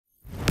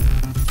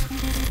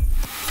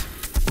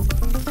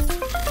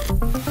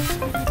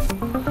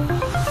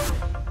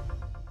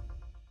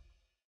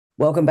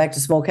Welcome back to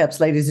Small Caps,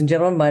 ladies and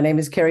gentlemen. My name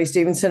is Kerry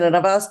Stevenson, and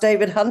I've asked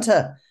David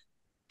Hunter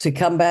to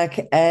come back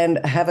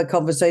and have a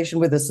conversation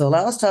with us. The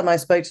last time I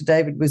spoke to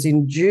David was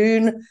in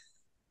June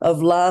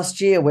of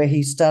last year, where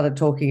he started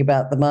talking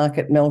about the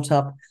market melt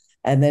up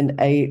and then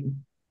a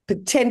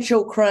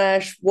potential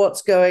crash,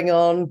 what's going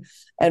on.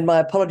 And my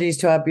apologies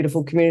to our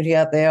beautiful community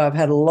out there. I've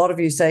had a lot of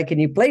you say, can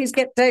you please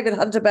get David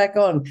Hunter back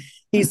on?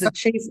 He's the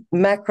chief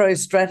macro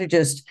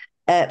strategist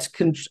at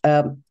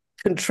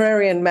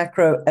Contrarian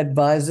Macro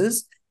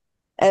Advisors.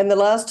 And the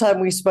last time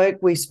we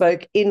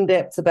spoke in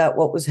depth about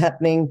what was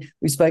happening.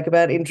 We spoke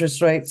about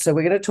interest rates. So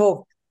we're going to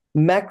talk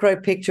macro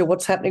picture,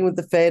 what's happening with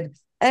the Fed,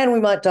 and we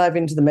might dive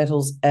into the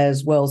metals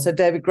as well. So,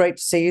 David, great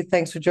to see you.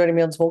 Thanks for joining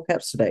me on Small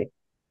Caps today.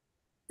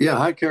 Yeah,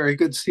 hi, Kerry.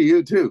 Good to see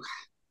you too.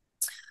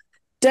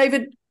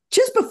 David,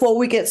 just before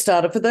we get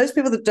started, for those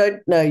people that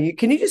don't know you,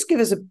 can you just give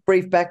us a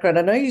brief background?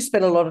 I know you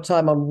spent a lot of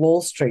time on Wall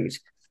Street.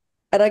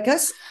 And I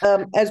guess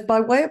as by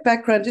way of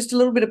background, just a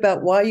little bit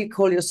about why you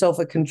call yourself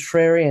a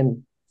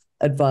contrarian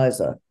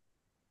advisor.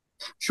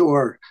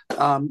 Sure.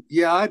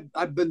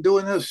 I've been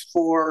doing this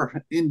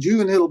in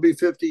June, it'll be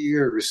 50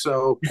 years.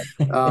 So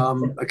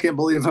I can't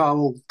believe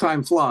how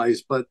time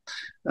flies. But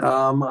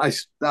I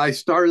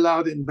started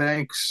out in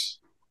banks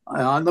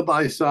on the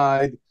buy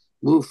side,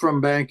 moved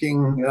from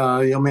banking,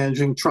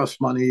 managing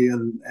trust money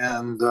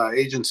and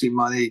agency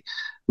money,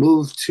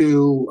 moved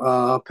to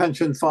a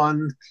pension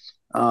fund.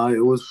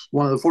 It was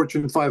one of the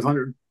Fortune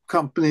 500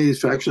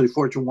 companies, actually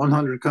Fortune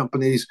 100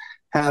 companies,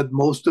 had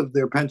most of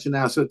their pension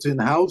assets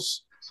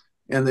in-house,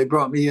 and they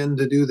brought me in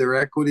to do their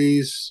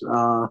equities.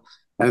 I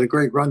had a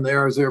great run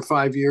there. I was there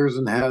 5 years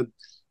and had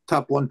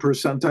top 1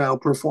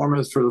 percentile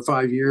performance for the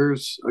 5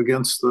 years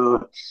against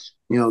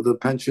the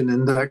pension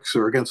index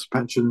or against the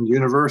pension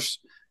universe,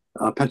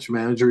 pension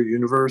manager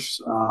universe.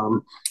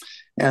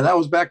 And that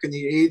was back in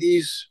the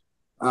 80s.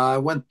 I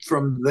went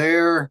from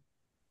there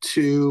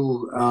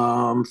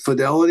to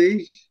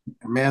Fidelity,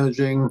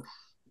 managing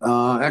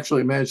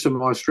actually managed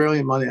some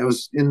Australian money. I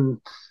was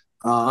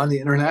on the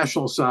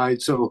international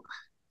side, so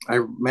I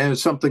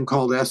managed something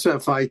called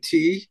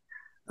SFIT,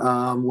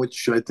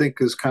 which I think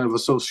is kind of a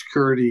Social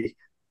Security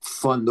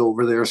fund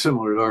over there,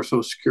 similar to our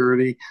Social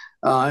Security,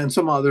 and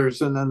some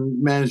others, and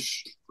then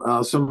managed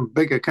some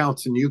big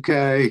accounts in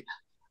UK,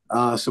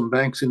 some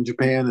banks in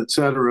Japan,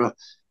 etc.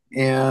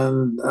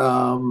 And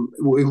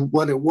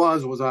what it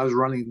was I was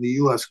running the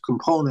U.S.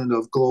 component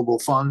of global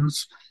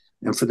funds,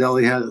 and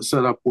Fidelity had it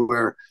set up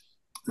where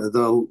it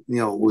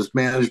was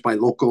managed by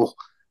local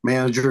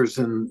managers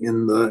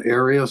in the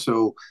area.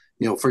 So,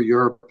 for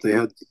Europe, they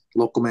had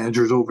local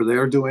managers over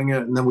there doing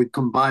it, and then we'd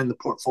combine the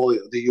portfolio.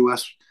 The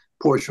U.S.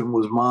 portion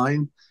was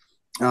mine.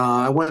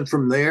 I went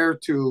from there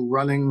to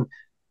running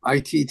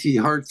ITT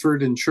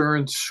Hartford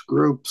Insurance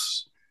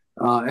Group's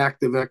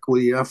active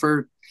equity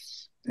effort,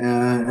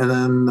 and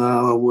then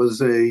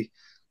was a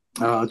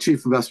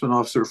chief investment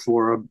officer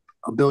for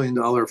a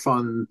billion-dollar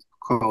fund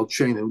called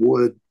Shane and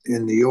Wood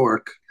in New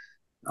York.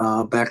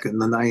 Back in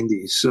the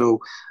 90s. So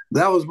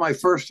that was my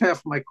first half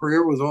of my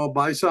career, was all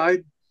buy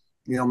side,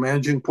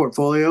 managing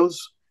portfolios,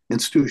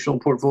 institutional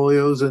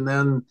portfolios, and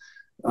then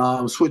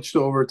switched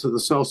over to the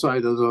sell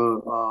side as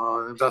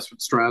a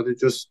investment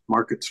strategist,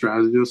 market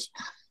strategist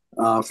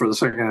for the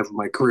second half of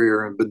my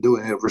career, and been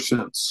doing it ever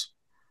since.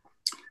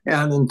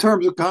 And in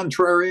terms of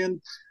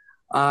contrarian,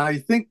 I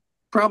think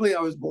probably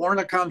I was born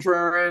a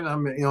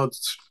contrarian.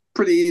 It's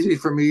pretty easy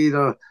for me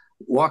to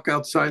walk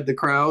outside the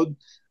crowd.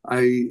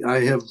 I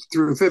have,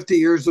 through 50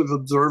 years of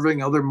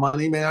observing other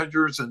money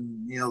managers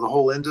and, the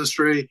whole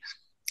industry,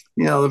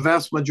 the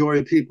vast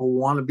majority of people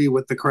want to be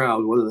with the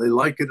crowd, whether they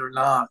like it or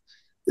not.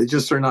 They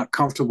just are not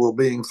comfortable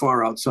being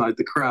far outside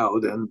the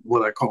crowd and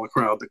what I call a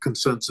crowd, the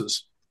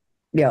consensus.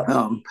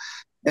 Yeah.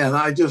 And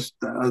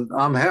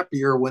I'm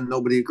happier when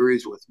nobody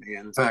agrees with me.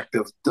 In fact,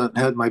 I've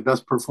had my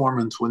best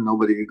performance when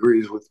nobody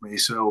agrees with me.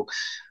 So,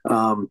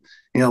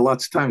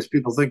 lots of times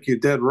people think you're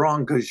dead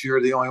wrong because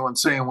you're the only one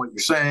saying what you're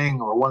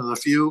saying, or one of the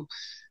few.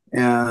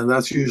 And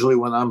that's usually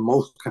when I'm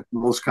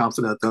most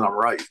confident that I'm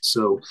right.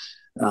 So,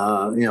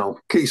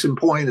 case in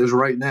point is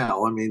right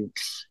now.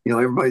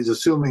 Everybody's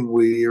assuming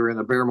we are in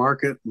a bear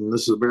market, and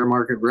this is a bear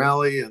market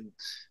rally, and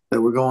that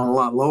we're going a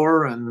lot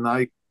lower. And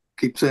I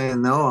keep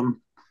saying, no,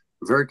 I'm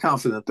very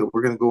confident that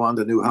we're going to go on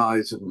to new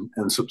highs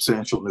and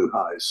substantial new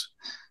highs.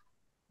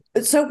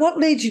 So what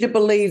leads you to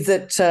believe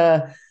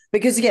that,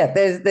 because,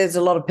 there's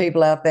a lot of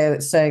people out there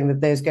that's saying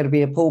that there's going to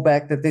be a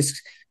pullback, that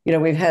this,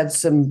 we've had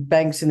some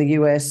banks in the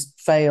US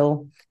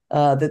fail,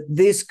 that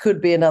this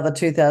could be another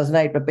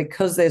 2008, but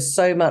because there's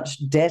so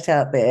much debt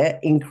out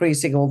there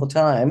increasing all the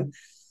time,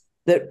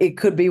 that it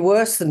could be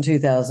worse than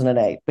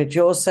 2008. But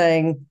you're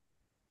saying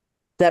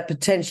that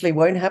potentially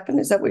won't happen?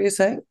 Is that what you're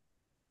saying?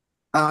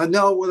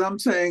 No, what I'm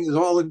saying is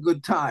all in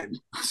good time.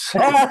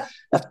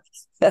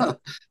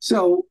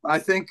 So I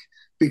think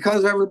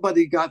because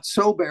everybody got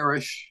so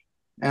bearish,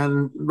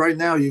 and right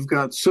now you've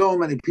got so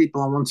many people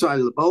on one side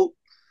of the boat,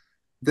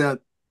 that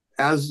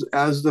as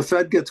the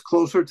Fed gets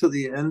closer to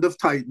the end of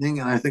tightening,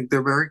 and I think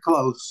they're very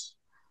close,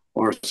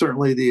 or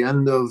certainly the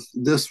end of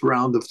this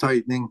round of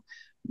tightening.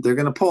 They're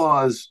going to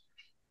pause.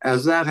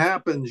 As that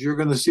happens, you're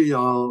going to see a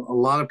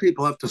lot of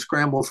people have to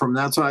scramble from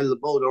that side of the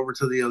boat over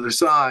to the other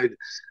side.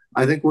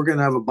 I think we're going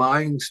to have a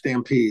buying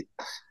stampede.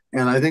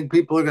 And I think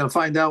people are going to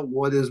find out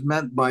what is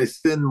meant by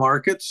thin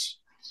markets,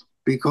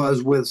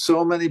 because with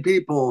so many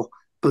people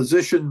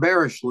positioned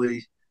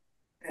bearishly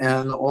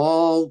and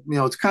all,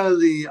 it's kind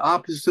of the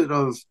opposite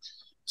of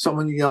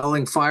someone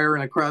yelling fire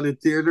in a crowded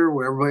theater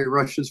where everybody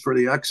rushes for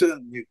the exit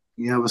and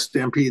you have a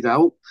stampede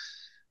out.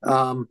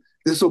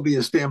 This will be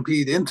a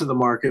stampede into the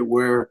market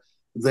where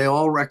they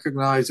all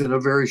recognize in a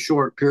very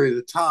short period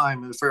of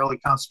time, in a fairly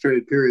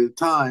concentrated period of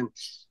time,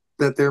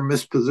 that they're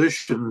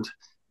mispositioned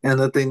and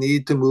that they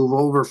need to move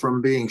over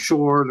from being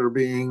short or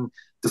being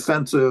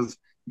defensive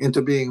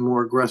into being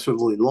more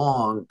aggressively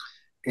long.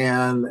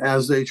 And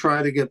as they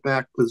try to get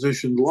back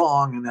positioned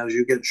long, and as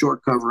you get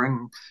short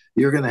covering,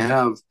 you're going to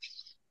have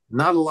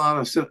not a lot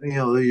of,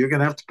 you're going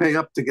to have to pay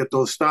up to get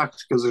those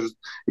stocks, because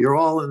you're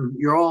all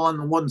on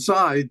the one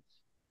side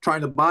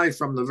trying to buy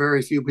from the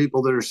very few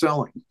people that are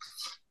selling.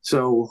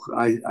 So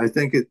I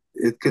think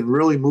it can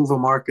really move a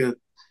market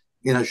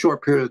in a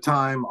short period of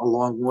time a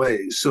long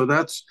ways. So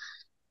that's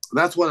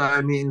what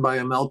I mean by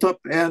a melt up.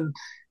 And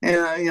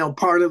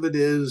part of it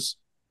is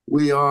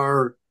we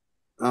are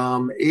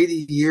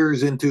 80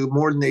 years into,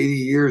 more than 80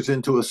 years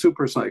into a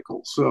super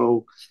cycle.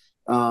 So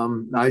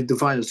I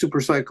define a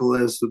super cycle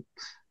as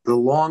the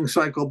long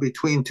cycle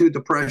between two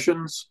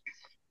depressions.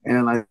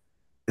 And I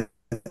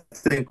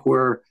think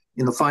we're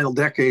in the final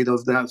decade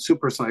of that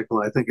super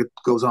cycle. I think it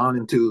goes on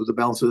into the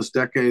balance of this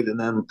decade, and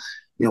then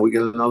we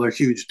get another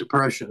huge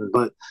depression.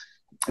 But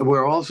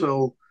we're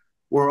also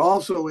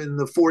in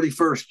the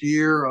 41st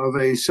year of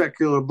a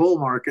secular bull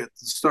market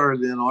that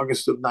started in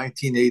August of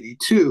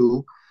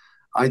 1982.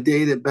 I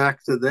date it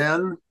back to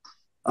then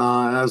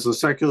as a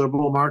secular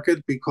bull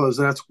market, because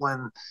that's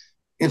when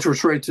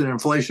interest rates and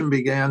inflation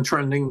began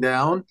trending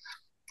down,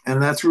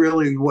 and that's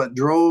really what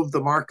drove the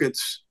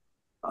markets,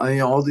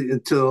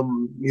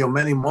 to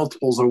many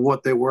multiples of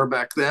what they were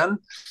back then,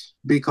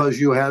 because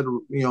you had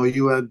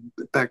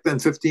back then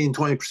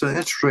 15-20%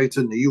 interest rates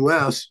in the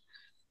U.S.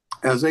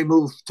 As they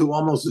moved to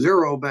almost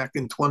zero back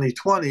in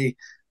 2020,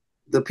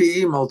 the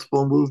PE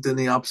multiple moved in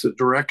the opposite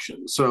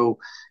direction. So,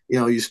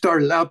 you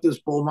started out this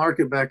bull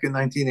market back in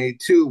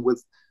 1982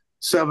 with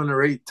 7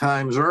 or 8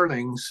 times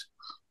earnings,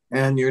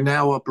 and you're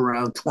now up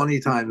around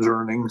 20 times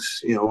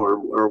earnings,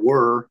 or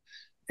were.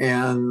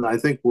 And I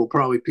think we'll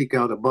probably peak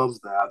out above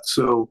that.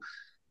 So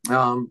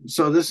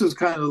this is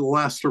kind of the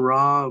last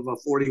hurrah of a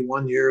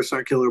 41-year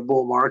secular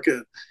bull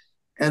market.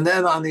 And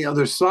then on the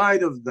other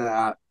side of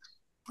that,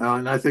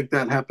 and I think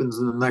that happens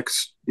in the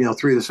next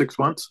 3 to 6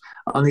 months.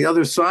 On the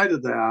other side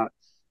of that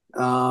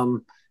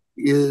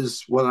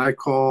is what I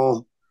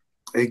call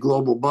a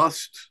global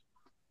bust.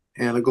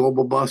 And a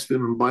global bust,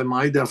 by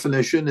my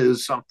definition,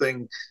 is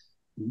something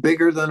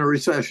bigger than a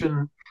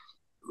recession,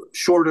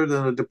 shorter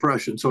than a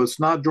depression. So it's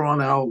not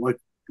drawn out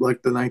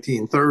like the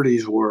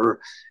 1930s were.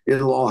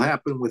 It'll all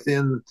happen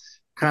within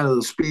kind of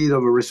the speed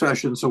of a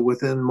recession. So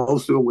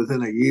most of it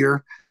within a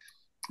year,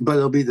 but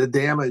it'll be the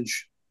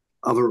damage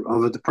of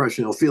a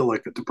depression. It'll feel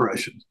like a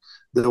depression.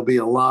 There'll be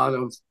a lot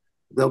of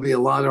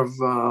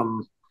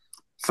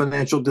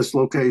financial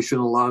dislocation,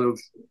 a lot of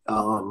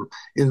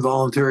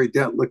involuntary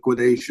debt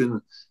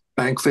liquidation,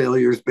 bank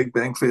failures, big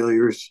bank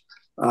failures.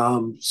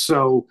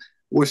 So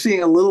we're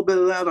seeing a little bit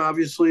of that,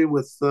 obviously,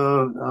 with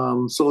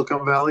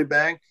Silicon Valley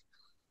Bank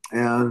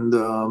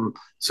and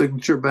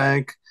Signature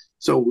Bank.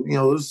 So,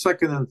 those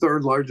second and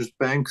third largest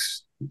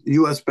banks,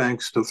 U.S.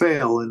 banks, to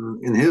fail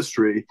in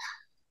history.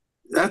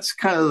 That's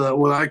kind of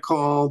what I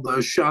call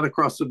the shot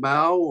across the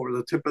bow, or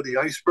the tip of the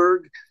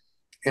iceberg.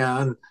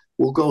 And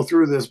we'll go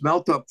through this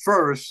melt up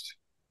first,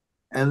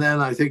 and then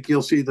I think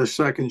you'll see the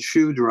second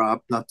shoe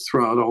drop, not to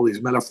throw out all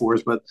these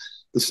metaphors, but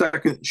the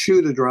second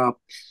shoe to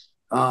drop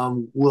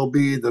will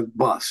be the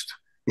bust.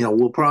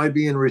 We'll probably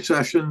be in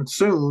recession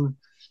soon,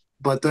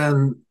 but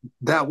then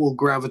that will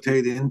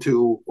gravitate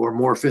into or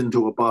morph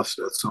into a bust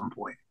at some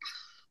point.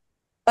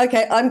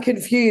 Okay, I'm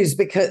confused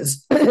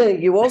because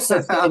you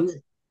also said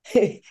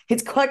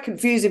it's quite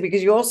confusing,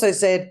 because you also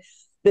said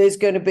there's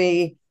going to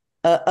be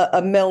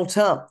a melt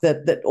up,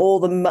 that all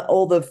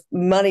the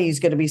money is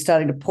going to be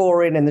starting to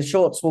pour in, and the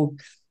shorts will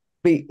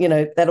be,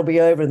 that'll be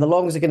over, and the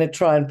longs are going to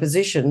try and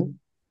position.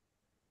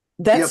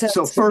 That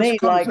sounds to me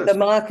like the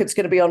market's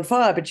going to be on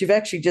fire, but you've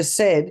actually just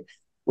said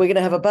we're going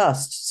to have a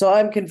bust. So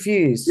I'm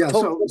confused. Yeah.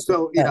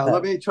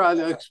 Let me try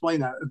to explain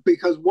that,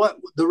 because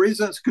the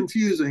reason it's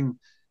confusing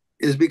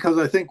is because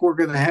I think we're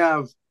going to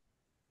have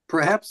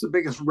perhaps the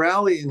biggest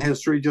rally in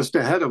history just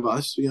ahead of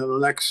us, the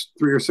next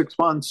 3 or 6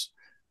 months,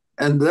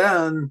 and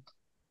then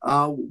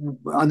an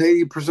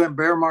 80%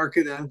 bear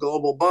market and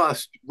global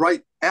bust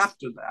right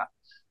after that.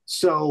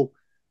 So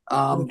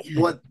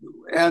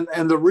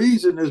the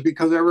reason is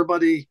because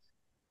everybody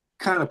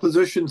kind of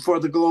positioned for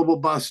the global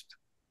bust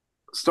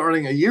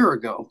starting a year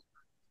ago,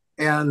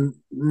 and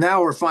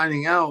now we're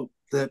finding out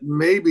that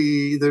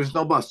maybe there's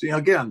no bust.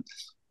 Again,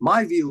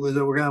 my view is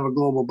that we're going to have a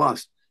global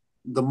bust.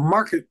 the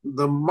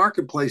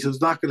marketplace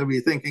is not going to be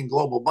thinking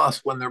global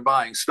bust when they're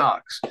buying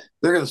stocks.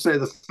 They're going to say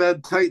the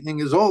Fed tightening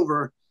is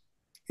over,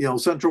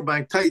 central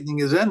bank tightening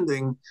is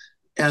ending,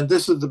 and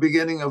this is the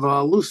beginning of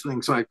a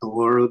loosening cycle,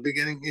 or the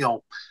beginning,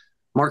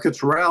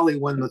 markets rally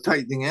when the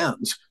tightening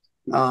ends.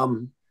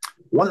 One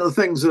of the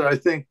things that I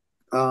think,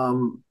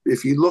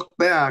 if you look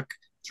back,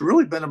 it's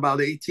really been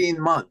about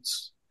 18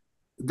 months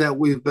that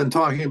we've been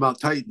talking about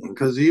tightening,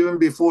 because even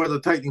before the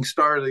tightening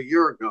started a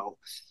year ago,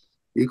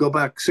 you go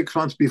back 6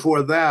 months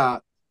before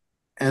that,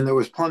 and there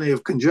was plenty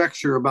of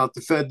conjecture about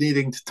the Fed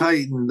needing to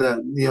tighten, that,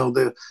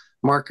 the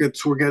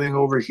markets were getting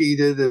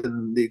overheated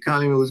and the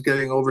economy was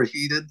getting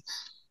overheated.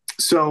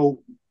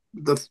 So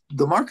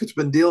the market's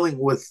been dealing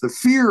with the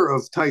fear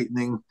of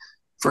tightening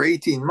for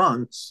 18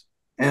 months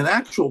and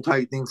actual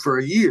tightening for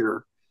a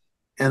year.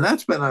 And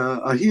that's been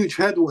a huge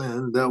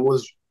headwind that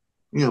was,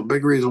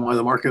 big reason why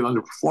the market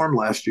underperformed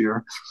last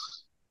year.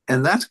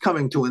 And that's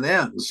coming to an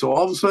end. So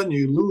all of a sudden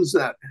you lose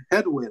that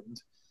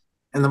headwind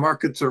and the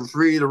markets are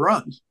free to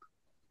run.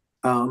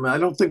 I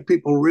don't think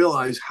people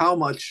realize how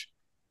much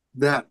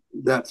that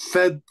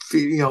Fed,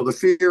 the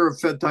fear of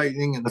Fed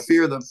tightening, and the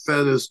fear that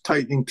Fed is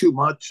tightening too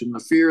much, and the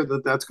fear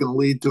that that's going to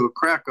lead to a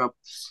crack up,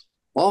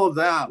 all of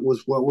that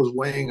was what was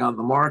weighing on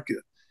the market.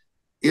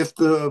 If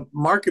the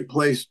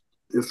marketplace,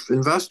 if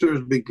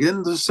investors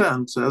begin to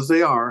sense, as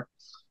they are,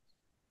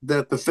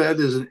 that the Fed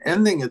is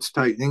ending its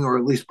tightening, or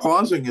at least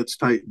pausing its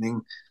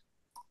tightening,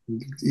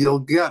 that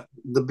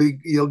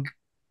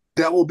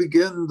will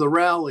begin the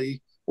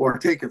rally, or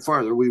take it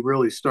farther. We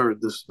really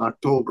started this in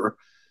October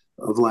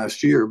of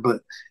last year,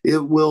 but it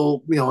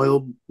will,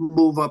 it'll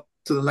move up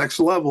to the next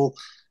level.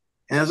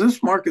 As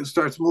this market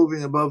starts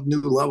moving above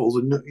new levels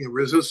and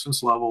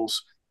resistance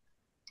levels,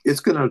 it's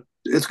going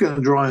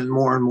to draw in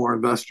more and more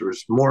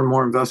investors. More and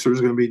more investors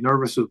are going to be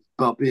nervous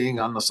about being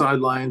on the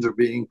sidelines or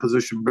being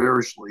positioned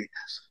bearishly,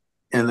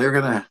 and they're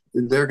going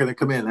to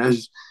come in.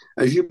 As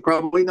you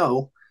probably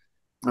know,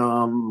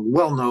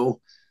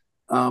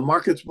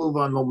 markets move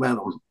on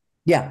momentum.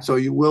 Yeah. So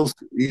you will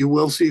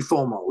see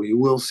FOMO. You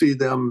will see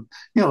them.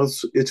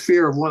 It's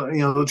fear of what,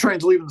 the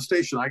train's leaving the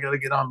station. I got to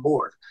get on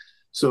board.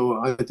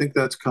 So I think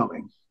that's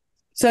coming.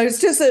 So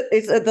it's just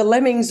that the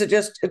lemmings are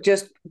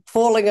just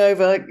falling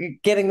over,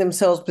 getting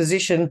themselves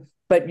positioned.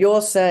 But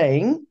you're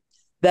saying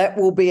that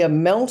will be a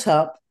melt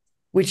up,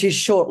 which is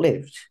short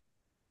lived.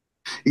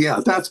 Yeah,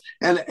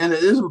 and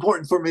it is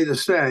important for me to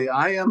say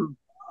I am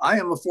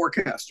a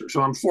forecaster.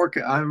 So I'm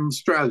a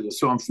strategist.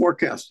 So I'm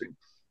forecasting.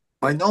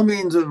 By no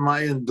means am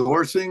I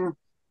endorsing,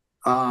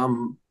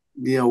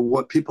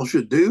 what people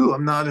should do.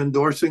 I'm not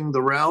endorsing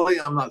the rally.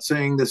 I'm not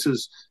saying this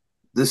is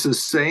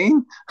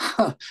sane.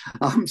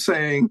 I'm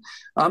saying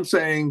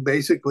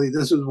basically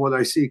this is what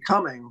I see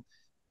coming.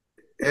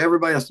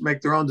 Everybody has to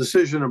make their own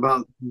decision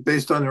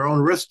based on their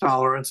own risk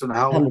tolerance and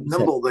how 100%.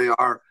 Nimble they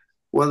are,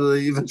 whether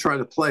they even try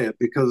to play it,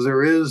 because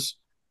there is,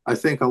 I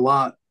think, a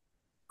lot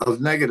of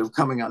negative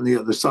coming on the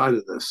other side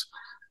of this.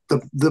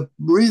 The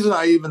reason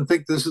I even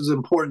think this is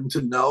important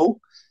to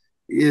know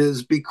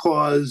is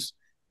because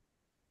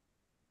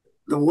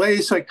the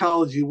way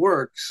psychology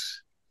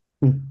works,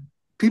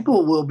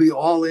 people will be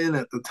all in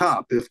at the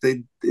top. If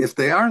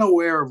they aren't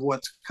aware of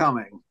what's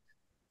coming,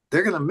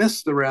 they're going to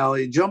miss the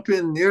rally, jump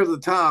in near the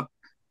top,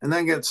 and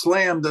then get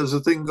slammed as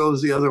the thing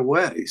goes the other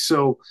way.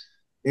 So,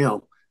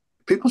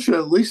 people should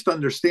at least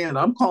understand.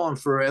 I'm calling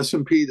for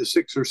S&P to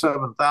 6,000 or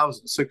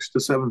 7,000. 6,000 to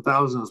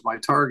 7,000 is my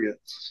target.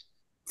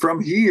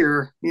 From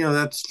here,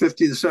 that's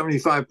 50 to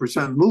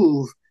 75%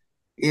 move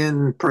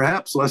in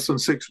perhaps less than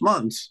 6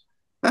 months.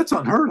 That's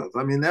unheard of.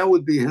 I mean, that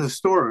would be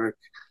historic.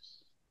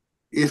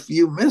 If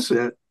you miss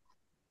it,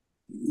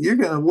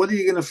 what are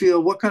you going to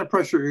feel? What kind of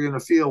pressure are you going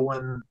to feel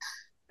when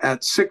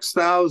at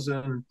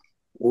 6,000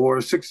 or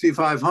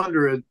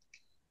 6,500,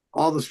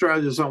 all the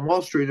strategists on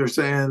Wall Street are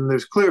saying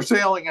there's clear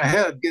sailing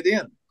ahead, get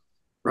in,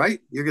 right?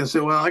 You're going to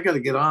say, well, I got to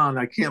get on.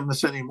 I can't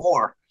miss any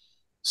more.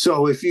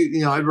 So if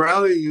I'd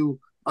rather you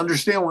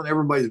understand when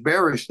everybody's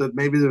bearish that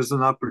maybe there's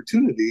an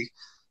opportunity,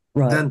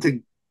 right, than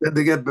to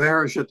get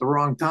bearish at the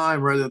wrong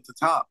time right at the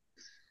top.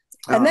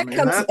 And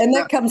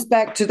that comes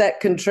back to that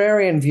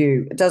contrarian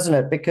view, doesn't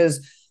it?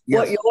 Because yes,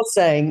 what you're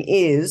saying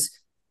is,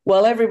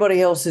 while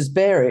everybody else is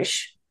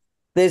bearish,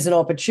 there's an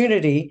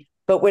opportunity.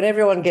 But when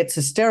everyone gets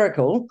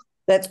hysterical,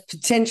 that's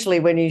potentially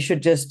when you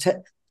should just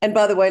and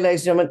by the way,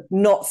 ladies and gentlemen,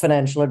 not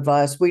financial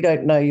advice. We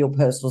don't know your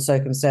personal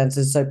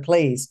circumstances. So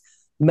please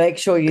make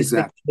sure you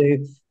stick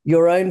to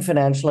your own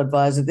financial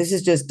advisor. This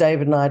is just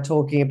David and I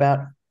talking about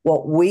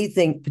what we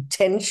think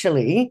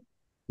potentially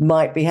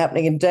might be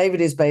happening. And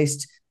David is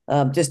based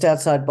just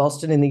outside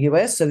Boston in the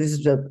US. So this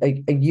is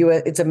a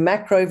US, it's a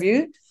macro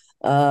view.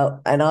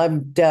 And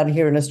I'm down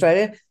here in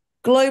Australia.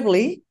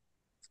 Globally,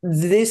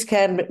 this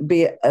can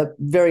be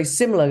very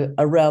similar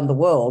around the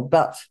world,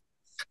 but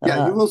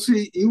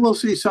you will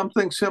see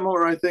something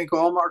similar. I think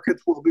all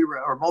markets will be,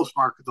 or most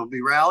markets will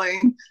be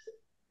rallying.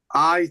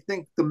 I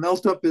think the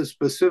melt up is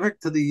specific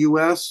to the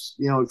U.S.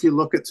 If you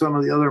look at some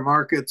of the other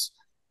markets,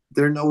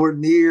 they're nowhere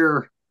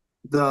near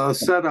the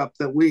setup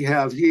that we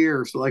have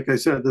here. So, like I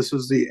said, this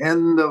is the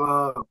end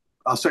of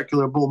a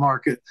secular bull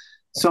market.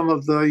 Some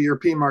of the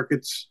European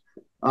markets,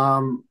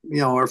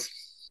 are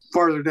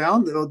farther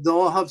down. They'll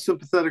all have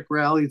sympathetic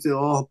rallies. They'll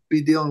all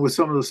be dealing with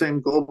some of the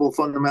same global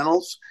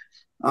fundamentals,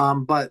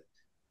 but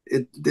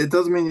it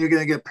doesn't mean you're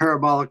going to get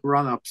parabolic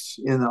run-ups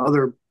in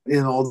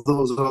all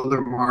those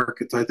other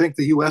markets. I think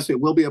the U.S. it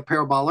will be a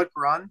parabolic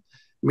run,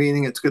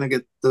 meaning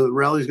the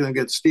rally is going to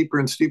get steeper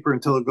and steeper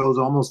until it goes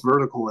almost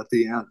vertical at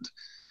the end.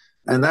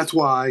 And that's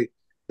why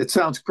it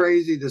sounds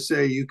crazy to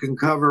say you can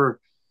cover,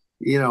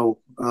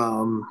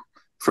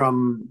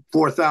 from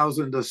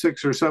 4,000 to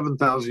 6,000 or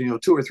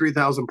 7,000, 2,000 or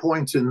 3,000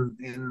 points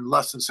in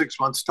less than 6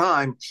 months'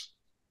 time.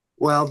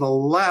 Well, the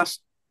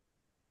last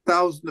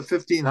 1,000 to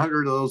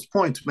 1,500 of those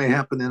points may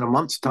happen in a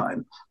month's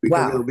time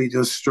because it'll be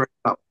just straight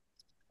up.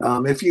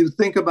 If you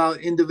think about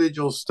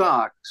individual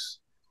stocks,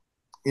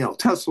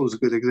 Tesla is a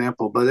good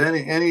example, but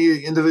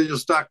any individual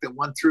stock that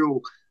went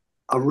through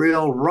a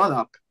real run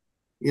up,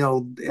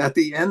 at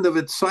the end of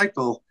its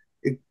cycle,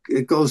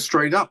 it goes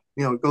straight up.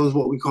 It goes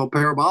what we call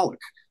parabolic.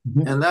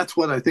 Mm-hmm. And that's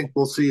what I think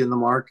we'll see in the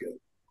market.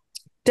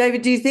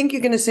 David, do you think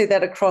you're going to see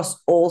that across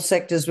all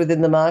sectors within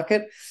the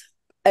market?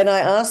 And I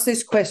ask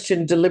this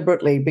question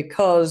deliberately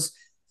because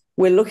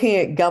we're looking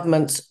at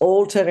governments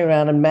all turning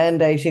around and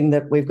mandating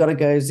that we've got to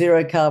go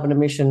zero carbon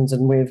emissions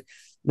and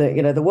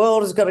the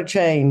world has got to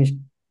change.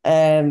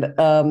 And,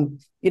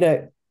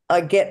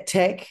 I get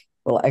tech.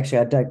 Well, actually,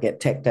 I don't get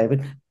tech,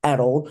 David, at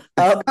all.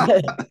 But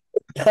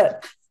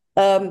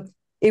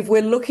if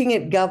we're looking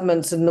at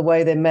governments and the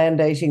way they're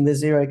mandating the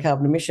zero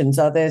carbon emissions,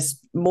 are there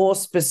more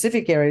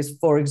specific areas,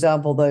 for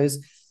example, those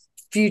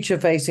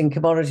future-facing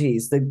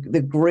commodities,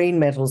 the green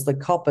metals, the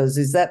coppers?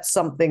 Is that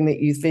something that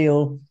you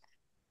feel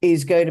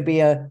is going to be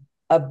a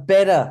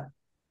better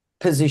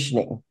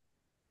positioning?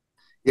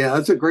 Yeah,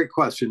 that's a great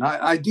question.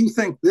 I do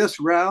think this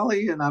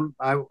rally, and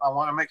I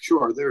want to make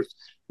sure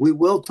we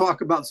will talk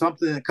about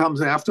something that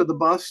comes after the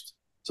bust.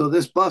 So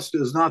this bust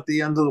is not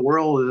the end of the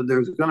world.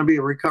 There's going to be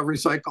a recovery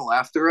cycle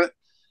after it,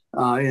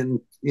 in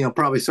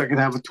probably second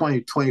half of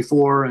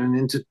 2024 and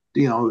into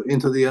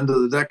the end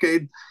of the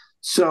decade.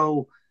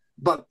 So,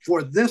 but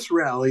for this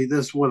rally,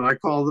 this what I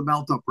call the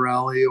melt up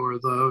rally or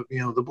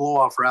the blow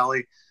off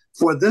rally,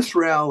 for this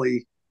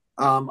rally,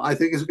 I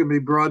think it's going to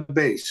be broad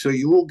based. So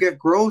you will get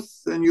growth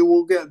and you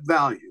will get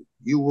value.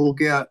 You will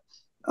get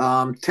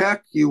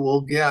tech. You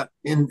will get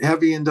in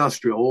heavy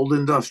industrial, old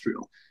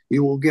industrial.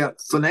 You will get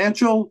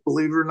financial,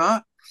 believe it or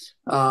not.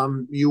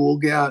 You will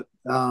get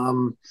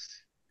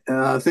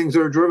things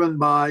that are driven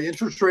by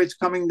interest rates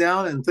coming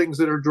down and things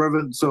that are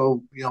driven,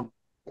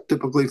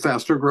 typically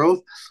faster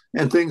growth,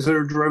 and things that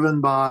are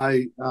driven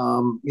by,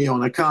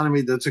 an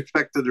economy that's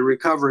expected a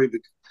recovery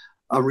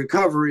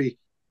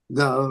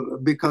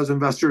because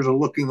investors are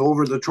looking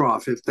over the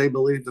trough. If they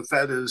believe the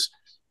Fed is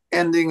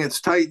ending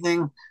its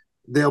tightening,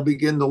 they'll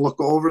begin to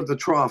look over the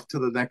trough to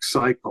the next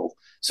cycle.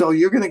 So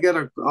you're going to get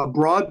a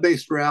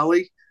broad-based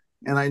rally.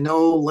 And I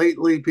know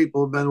lately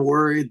people have been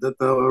worried that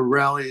the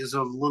rally is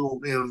of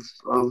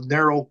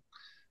narrow.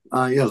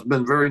 It's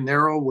been very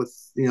narrow with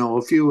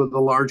a few of the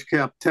large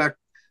cap tech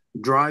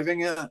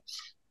driving it,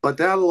 but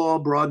that'll all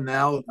broaden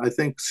out, I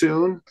think,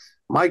 soon.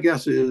 My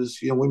guess is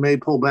we may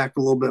pull back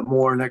a little bit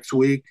more next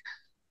week,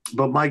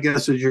 but my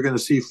guess is you're going to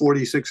see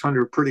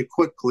 4,600 pretty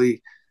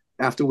quickly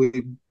after we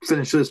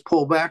finish this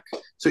pullback.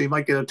 So you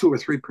might get a 2 or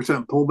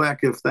 3% pullback,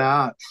 if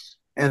that,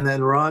 and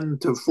then run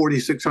to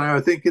 4,600. I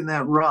think in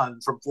that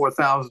run from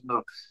 4,000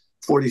 to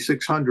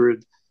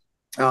 4,600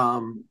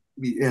 and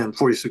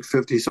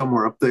 4,650,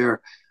 somewhere up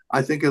there,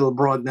 I think it'll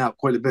broaden out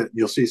quite a bit.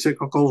 You'll see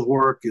cyclicals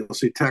work. You'll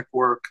see tech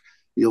work.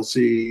 You'll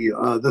see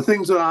the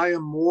things that I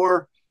am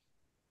more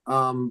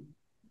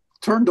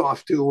turned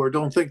off to or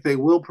don't think they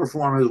will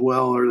perform as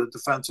well are the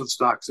defensive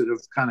stocks that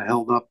have kind of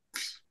held up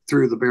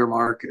through the bear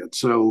market.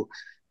 So,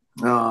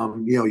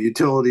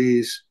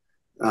 utilities,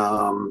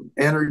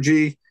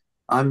 energy.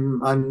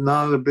 I'm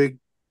not a big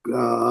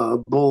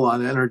bull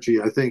on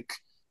energy. I think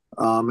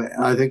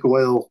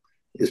oil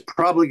is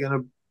probably going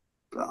to.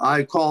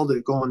 I called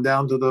it going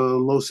down to the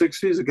low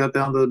 60s. It got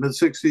down to the mid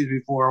 60s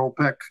before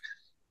OPEC.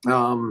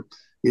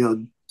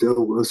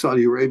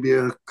 Saudi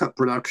Arabia cut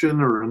production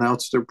or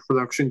announced their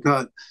production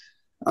cut.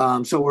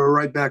 So we're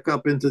right back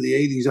up into the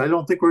 80s. I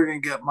don't think we're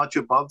going to get much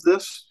above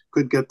this.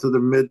 Could get to the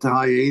mid to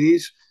high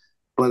 80s,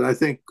 but I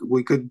think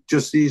we could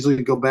just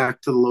easily go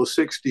back to the low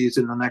 60s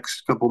in the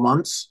next couple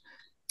months.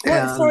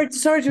 Well,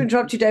 sorry to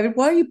interrupt you, David.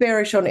 Why are you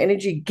bearish on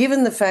energy,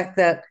 given the fact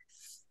that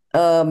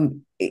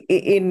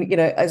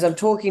as I'm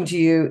talking to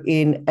you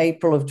in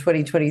April of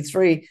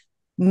 2023,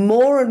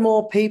 more and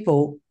more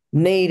people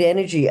need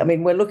energy. I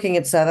mean, we're looking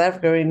at South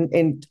Africa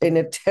in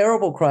a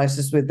terrible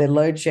crisis with their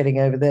load shedding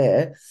over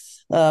there.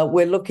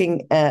 We're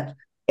looking at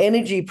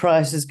energy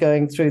prices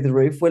going through the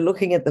roof. We're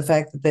looking at the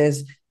fact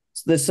that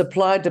the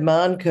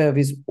supply-demand curve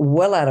is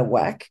well out of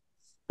whack.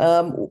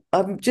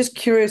 I'm just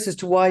curious as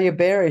to why you're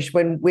bearish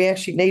when we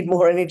actually need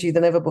more energy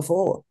than ever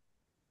before.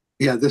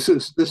 Yeah, this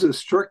is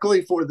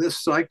strictly for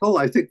this cycle.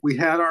 I think we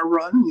had our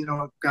run,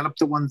 it got up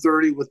to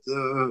 130 with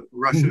the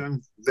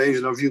Russian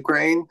invasion of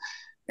Ukraine,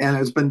 and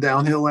it's been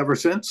downhill ever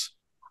since.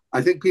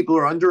 I think people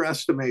are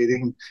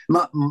underestimating.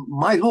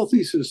 My whole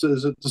thesis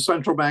is that the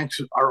central banks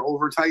are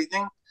over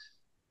tightening.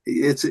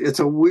 It's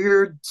a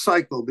weird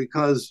cycle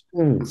because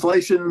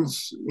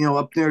inflation's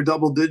up near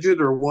double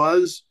digit or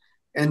was,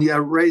 and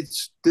yet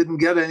rates didn't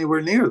get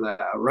anywhere near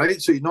that,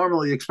 right? So you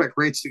normally expect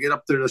rates to get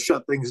up there to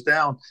shut things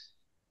down.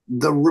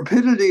 The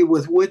rapidity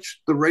with which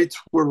the rates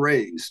were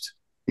raised,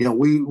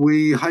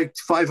 we hiked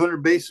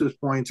 500 basis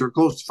points or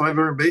close to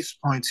 500 basis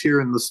points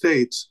here in the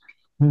States.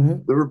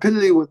 The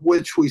rapidity with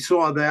which we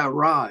saw that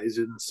rise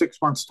in 6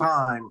 months'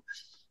 time,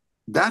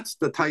 that's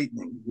the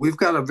tightening. We've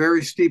got a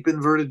very steep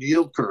inverted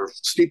yield curve,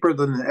 steeper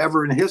than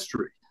ever in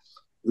history.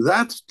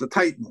 That's the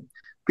tightening.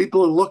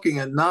 People are looking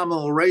at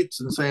nominal rates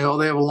and saying, oh,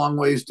 they have a long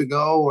ways to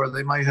go, or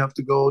they might have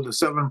to go to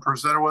 7%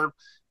 or whatever.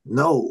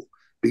 No,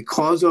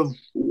 because of,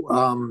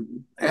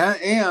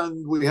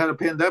 and we had a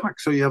pandemic,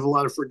 so you have a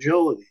lot of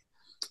fragility.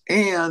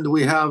 And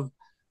we have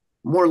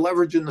more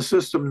leverage in the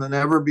system than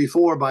ever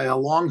before by a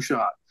long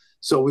shot.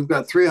 So we've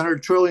got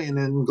 300 trillion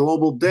in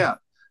global debt.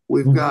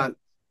 We've got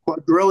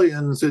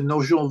quadrillions in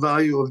notional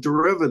value of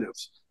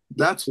derivatives.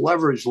 That's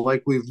leverage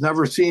like we've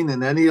never seen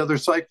in any other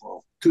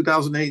cycle.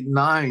 2008 and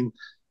 9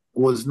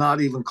 was not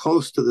even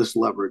close to this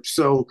leverage.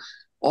 So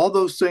all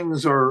those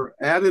things are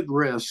added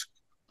risk.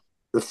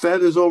 The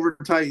Fed is over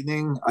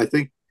tightening. I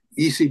think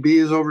ECB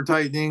is over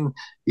tightening.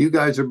 You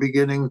guys are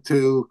beginning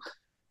to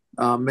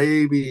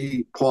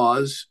maybe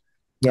pause.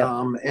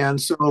 Yeah. And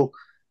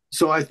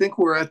so I think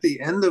we're at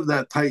the end of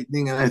that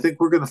tightening, and I think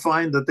we're going to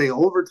find that they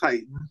over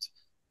tightened.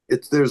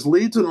 There's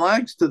leads and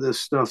lags to this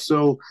stuff.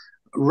 So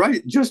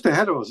right just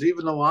ahead of us,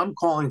 even though I'm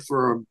calling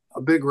for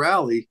a big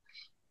rally,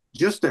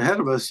 just ahead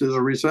of us is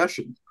a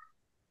recession.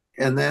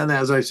 And then,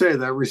 as I say,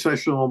 that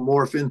recession will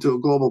morph into a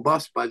global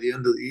bust by the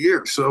end of the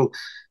year. So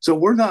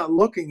we're not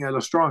looking at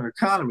a strong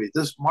economy.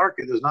 This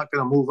market is not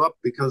going to move up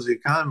because the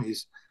economy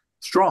is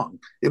strong.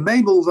 It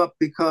may move up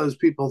because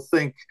people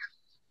think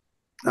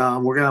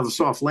we're going to have a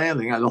soft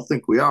landing. I don't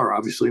think we are.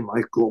 Obviously,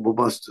 my global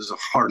bust is a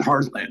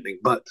hard landing.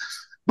 But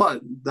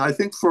I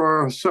think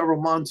for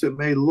several months, it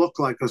may look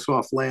like a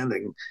soft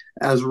landing.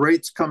 As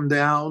rates come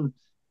down,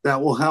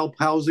 that will help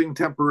housing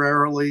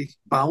temporarily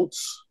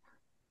bounce.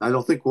 I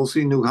don't think we'll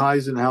see new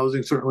highs in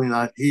housing, certainly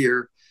not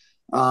here,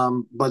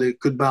 but it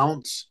could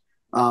bounce.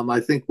 I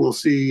think we'll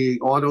see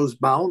autos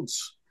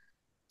bounce.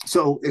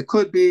 So it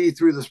could be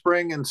through the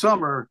spring and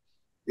summer.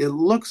 It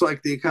looks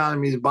like the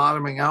economy is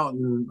bottoming out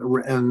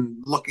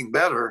and looking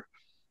better,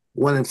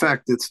 when in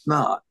fact it's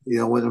not.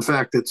 When in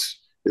fact it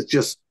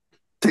just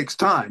takes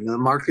time. The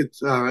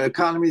markets,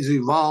 economies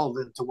evolve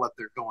into what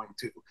they're going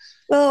to.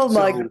 Oh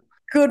my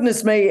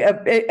goodness me!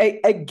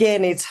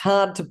 Again, it's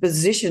hard to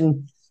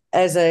position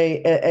as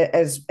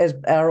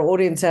our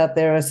audience out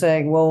there are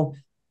saying, well,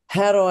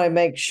 how do I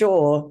make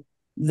sure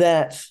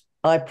that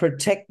I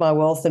protect my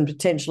wealth and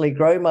potentially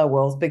grow my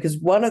wealth? Because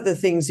one of the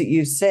things that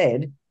you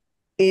said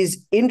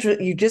is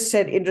you just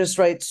said interest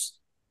rates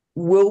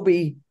will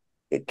be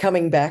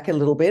coming back a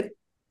little bit,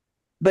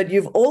 but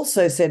you've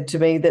also said to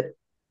me that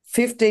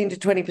 15 to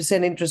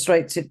 20% interest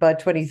rates hit by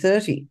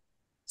 2030.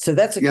 So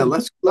that's a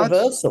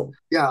reversal.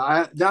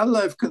 Now that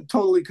I've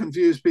totally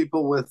confused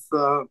people with,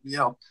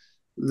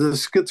 the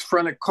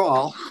schizophrenic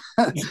call.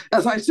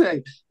 As I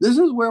say, this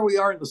is where we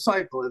are in the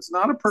cycle. It's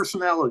not a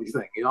personality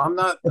thing. I'm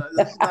not,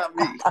 this is not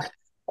me.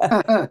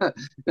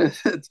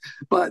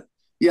 But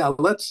yeah,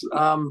 let's,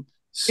 it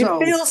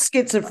feels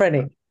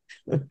schizophrenic.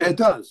 It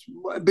does,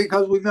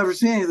 because we've never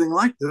seen anything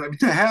like this. I mean,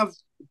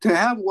 to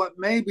have what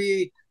may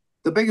be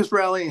the biggest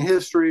rally in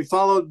history,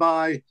 followed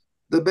by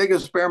the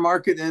biggest bear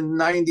market in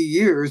 90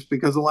 years,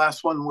 because the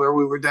last one where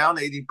we were down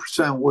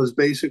 80% was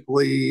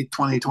basically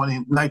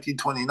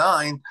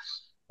 1929.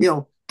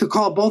 To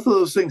call both of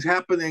those things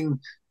happening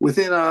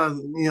within a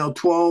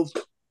 12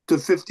 to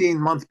 15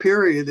 month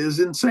period is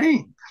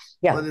insane.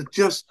 Yeah. But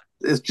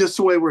it's just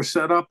the way we're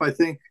set up. I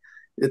think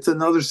it's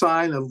another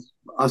sign of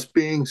us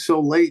being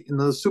so late in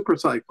the super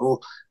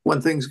cycle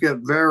when things get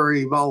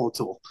very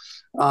volatile.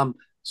 But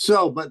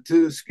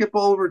to skip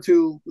over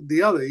to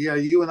the other,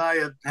 you and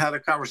I had a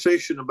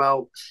conversation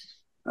about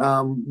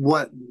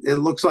what it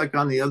looks like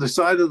on the other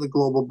side of the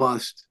global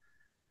bust.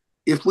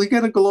 If we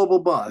get a global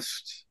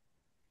bust,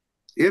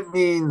 it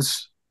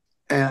means,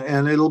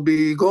 and it'll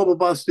be, global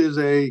bust is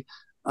an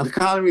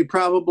economy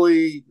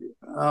probably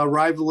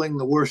rivaling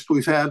the worst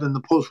we've had in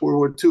the post-World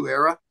War II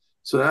era.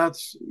 So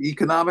that's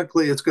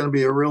economically, it's going to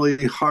be a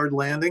really hard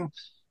landing.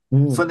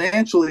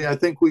 Financially, I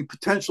think we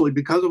potentially,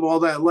 because of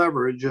all that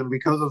leverage and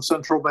because of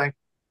central bank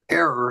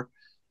error,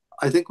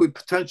 I think we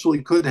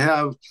potentially could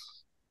have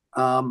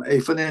a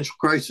financial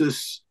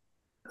crisis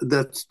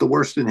that's the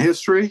worst in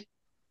history.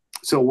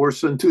 So worse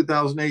than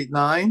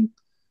 2008-9.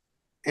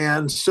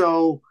 And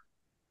so,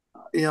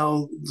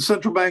 the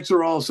central banks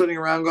are all sitting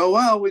around go,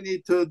 well, we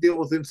need to deal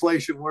with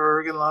inflation.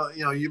 We're going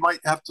to, you might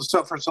have to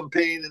suffer some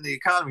pain in the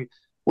economy.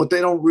 What they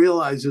don't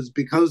realize is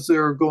because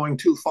they're going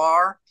too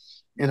far,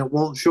 and it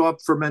won't show up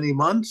for many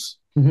months.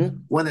 Mm-hmm.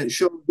 When it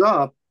shows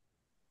up,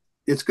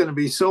 it's going to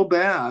be so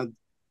bad,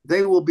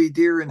 they will be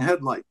deer in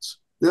headlights.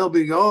 They'll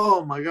be,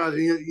 oh my God,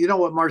 you know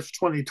what March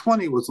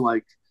 2020 was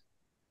like?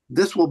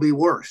 This will be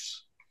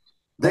worse.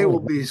 They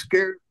will be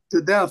scared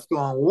to death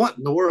going, what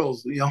in the world?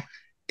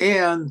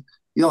 And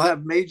you'll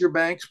have major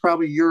banks,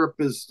 probably Europe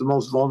is the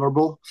most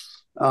vulnerable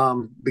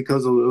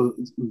because of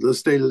the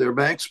state of their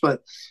banks.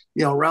 But,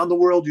 around the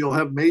world, you'll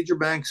have major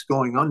banks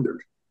going under.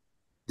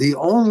 The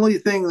only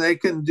thing they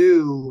can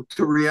do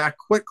to react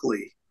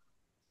quickly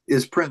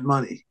is print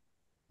money.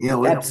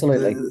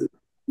 Absolutely.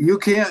 You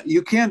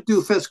can't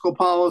do fiscal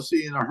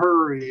policy in a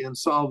hurry and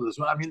solve this.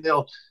 I mean,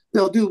 they'll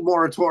do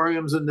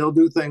moratoriums and they'll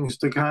do things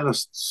to kind of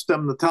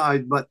stem the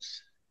tide, but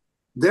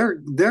they're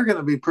going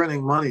to be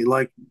printing money.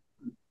 Like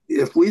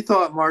if we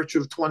thought March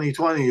of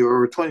 2020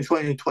 or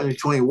 2020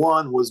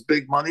 2021 was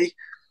big money,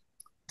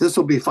 this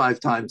will be 5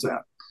 times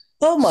that.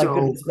 Oh my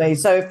goodness me!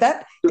 So if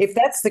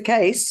that's the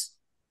case,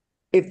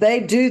 if they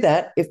do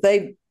that, if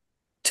they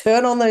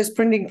turn on those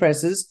printing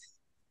presses,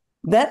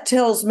 that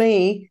tells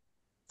me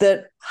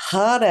that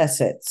hard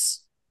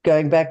assets,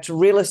 going back to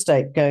real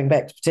estate, going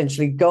back to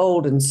potentially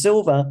gold and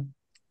silver,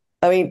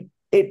 I mean,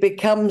 it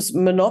becomes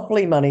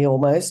monopoly money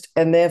almost,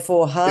 and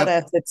therefore hard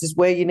assets is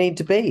where you need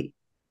to be.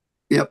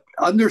 Yep.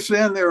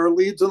 Understand there are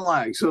leads and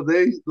lags. So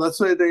let's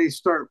say they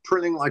start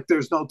printing like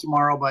there's no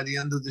tomorrow by the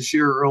end of this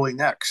year, early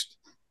next.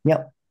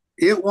 Yep.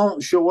 It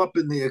won't show up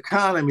in the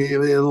economy.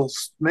 It'll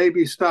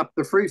maybe stop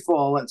the free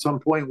fall at some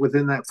point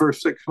within that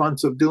first 6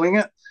 months of doing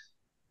it.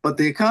 But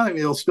the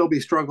economy will still be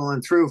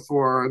struggling through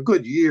for a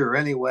good year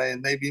anyway,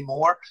 and maybe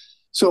more.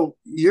 So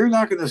you're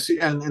not going to see,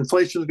 and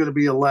inflation is going to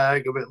be a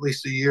lag of at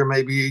least a year,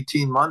 maybe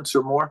 18 months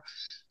or more.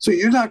 So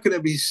you're not going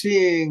to be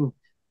seeing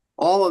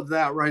all of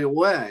that right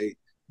away.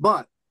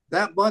 But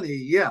that money,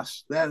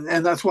 yes,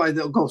 and that's why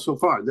they'll go so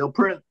far. They'll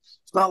print.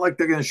 It's not like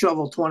they're going to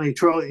shovel 20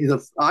 trillion.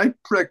 I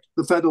predict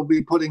the Fed will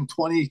be putting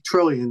 20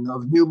 trillion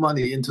of new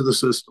money into the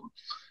system.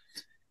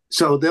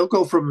 So they'll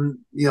go from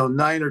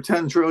 9 or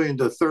 10 trillion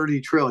to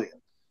 30 trillion.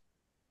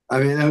 I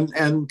mean,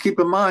 and keep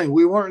in mind,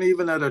 we weren't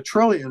even at $1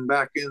 trillion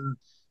back in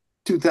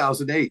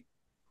 2008.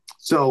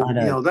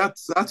 So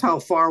that's how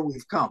far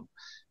we've come.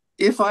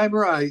 If I'm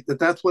right that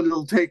that's what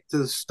it'll take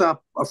to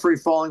stop a free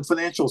falling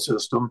financial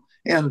system,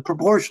 and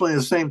proportionally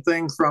the same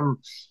thing from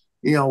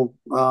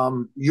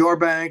your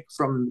bank,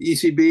 from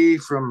ECB,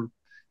 from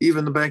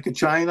even the Bank of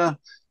China,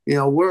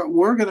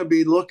 we're going to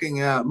be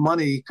looking at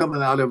money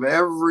coming out of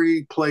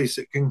every place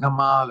it can come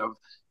out of,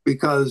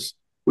 because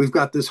we've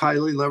got this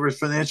highly leveraged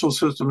financial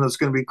system that's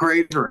going to be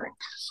cratering.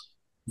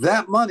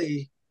 That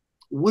money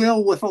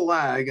will, with a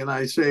lag, and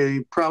I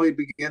say probably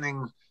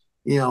beginning,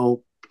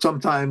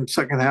 sometime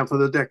second half of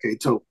the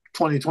decade, so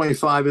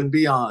 2025 and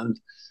beyond,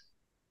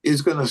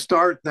 is going to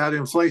start that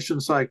inflation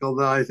cycle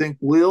that I think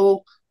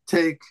will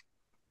take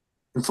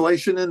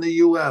inflation in the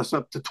U.S.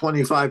 up to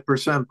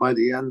 25% by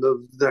the end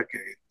of the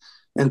decade,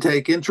 and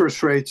take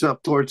interest rates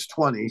up towards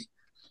 20%.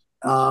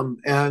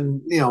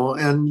 And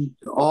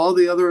all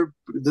the other,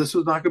 this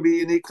is not going to be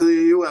unique to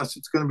the U.S.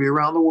 It's going to be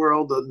around the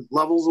world. The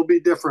levels will be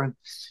different,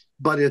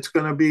 but it's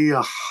going to be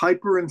a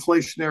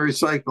hyperinflationary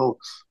cycle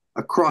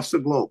across the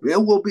globe.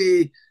 It will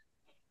be,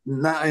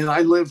 and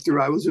I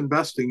was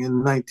investing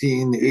in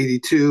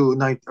 1982,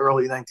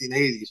 early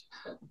 1980s.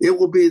 It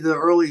will be the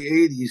early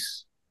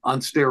 80s on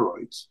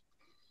steroids.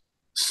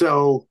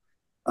 So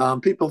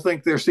people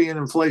think they're seeing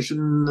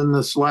inflation in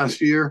this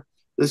last year.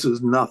 This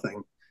is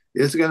nothing.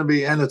 It's going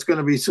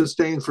to be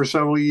sustained for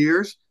several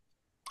years.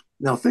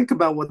 Now think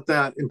about what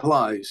that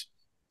implies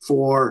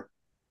for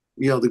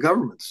the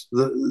governments.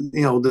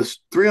 This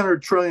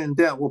 300 trillion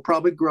debt will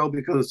probably grow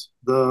because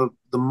the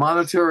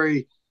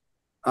monetary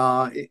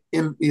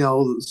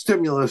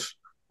stimulus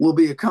will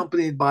be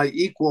accompanied by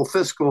equal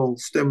fiscal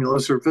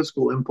stimulus or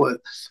fiscal input.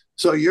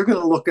 So you're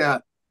going to look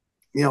at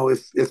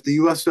if the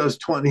U.S. does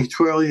 20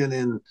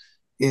 trillion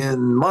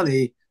in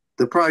money,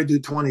 they'll probably do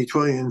 20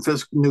 trillion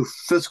new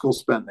fiscal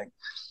spending.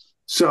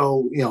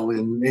 So,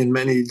 in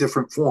many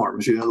different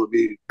forms, it'll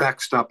be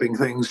backstopping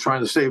things,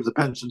 trying to save the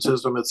pension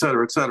system, et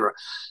cetera, et cetera.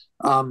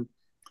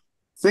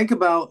 Think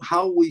about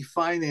how we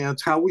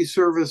finance, how we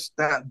service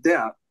that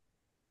debt,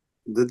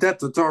 the debt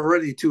that's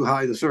already too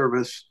high to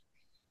service.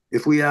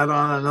 If we add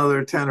on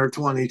another 10 or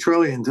 20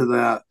 trillion to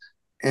that,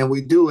 and we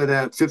do it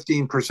at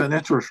 15%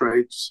 interest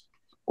rates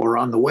or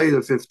on the way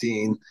to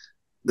 15,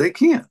 they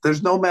can't.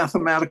 There's no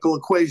mathematical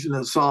equation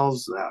that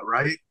solves that,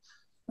 right?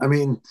 I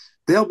mean,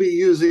 they'll be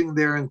using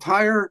their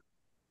entire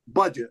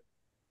budget,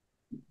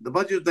 the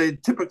budget they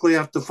typically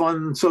have to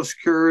fund Social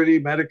Security,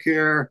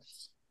 Medicare,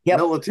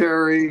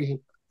 military,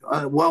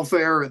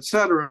 welfare, et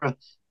cetera.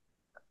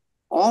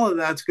 All of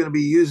that's going to be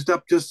used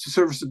up just to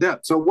service the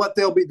debt. So what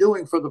they'll be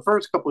doing for the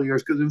first couple of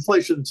years, because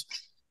inflation's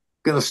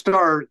going to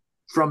start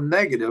from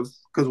negative,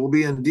 because we'll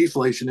be in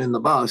deflation in the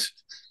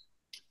bust.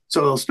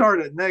 So it'll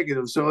start at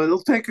negative. So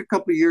it'll take a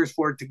couple of years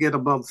for it to get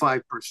above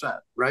 5%,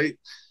 right?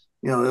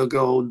 They'll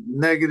go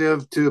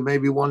negative to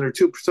maybe 1 or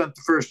 2%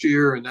 the first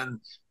year, and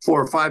then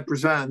 4 or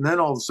 5%, and then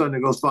all of a sudden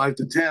it goes 5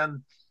 to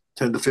 10,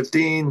 10 to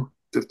 15,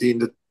 15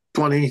 to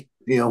 20,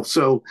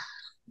 so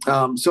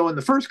in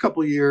the first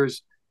couple of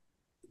years,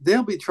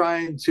 they'll be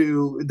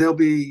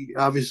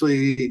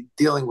obviously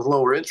dealing with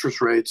lower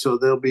interest rates, so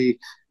they'll be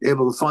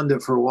able to fund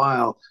it for a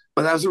while.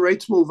 But as the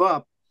rates move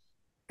up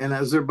and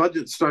as their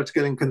budget starts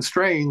getting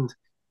constrained,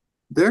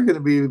 they're going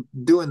to be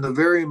doing the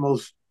very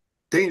most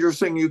dangerous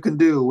thing you can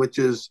do, which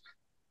is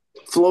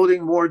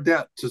floating more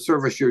debt to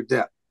service your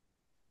debt.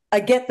 I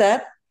get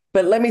that,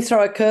 but let me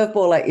throw a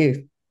curveball at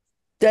you.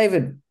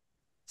 David,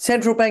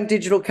 central bank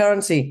digital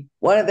currency,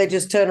 why don't they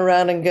just turn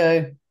around and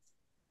go,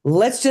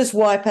 let's just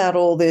wipe out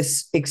all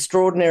this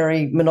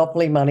extraordinary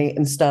monopoly money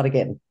and start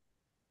again?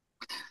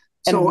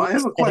 So I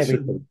have a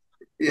question.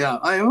 Yeah,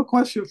 I have a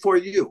question for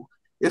you.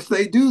 If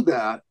they do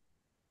that,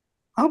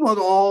 how about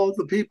all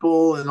the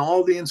people and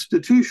all the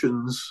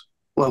institutions?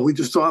 Well, we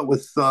just saw it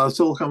with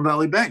Silicon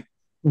Valley Bank.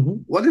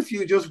 Mm-hmm. What if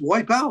you just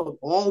wipe out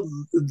all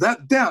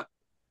that debt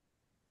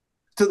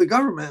to the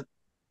government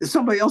is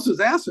somebody else's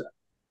asset?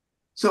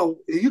 So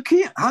you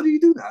can't. How do you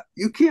do that?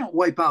 You can't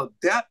wipe out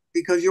debt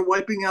because you're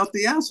wiping out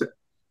the asset.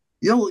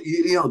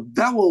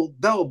 That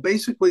will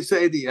basically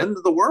say the end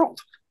of the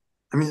world.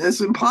 I mean,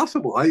 it's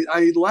impossible.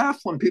 I laugh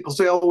when people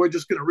say, "Oh, we're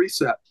just going to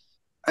reset."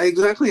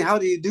 Exactly. How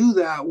do you do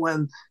that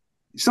when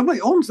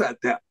somebody owns that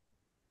debt?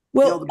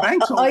 Well, the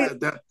banks own that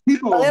debt.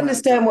 People I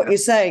understand what you're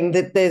saying,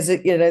 that there's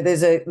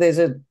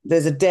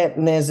a debt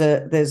and there's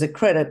a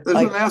credit. There's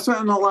an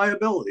asset and a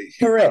liability.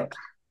 Correct.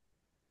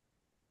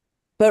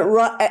 But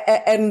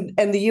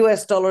and the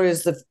US dollar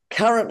is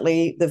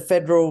currently the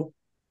federal,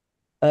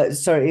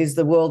 is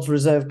the world's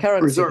reserve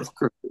currency. Reserve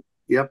currency.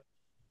 Yep.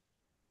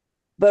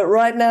 But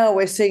right now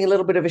we're seeing a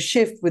little bit of a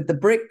shift with the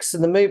BRICS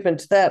and the movement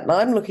to that. And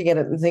I'm looking at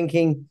it and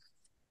thinking,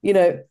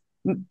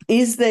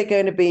 is there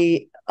going to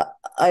be,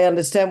 I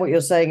understand what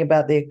you're saying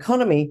about the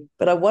economy,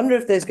 but I wonder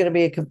if there's going to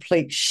be a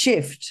complete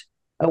shift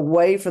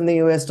away from the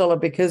US dollar,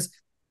 because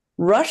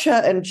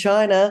Russia and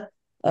China,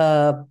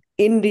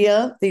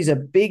 India, these are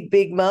big,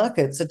 big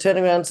markets, are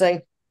turning around saying,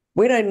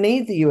 we don't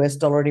need the US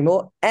dollar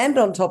anymore. And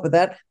on top of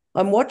that,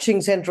 I'm watching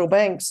central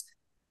banks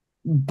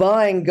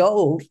buying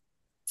gold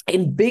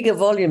in bigger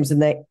volumes than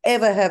they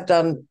ever have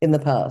done in the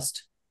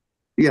past.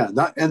 Yeah,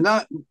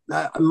 not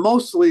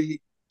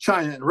mostly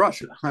China and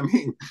Russia. I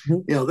mean,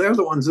 they're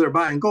the ones that are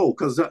buying gold,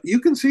 because you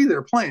can see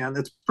their plan.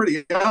 It's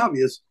pretty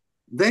obvious.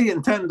 They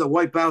intend to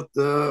wipe out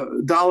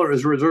the dollar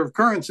as reserve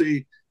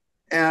currency,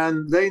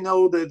 and they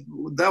know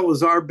that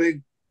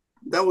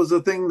was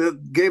the thing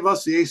that gave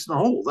us the ace in the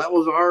hole. That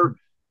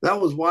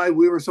was why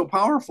we were so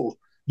powerful.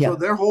 Yeah. So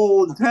their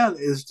whole intent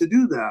is to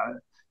do that.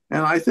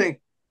 And I think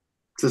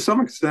to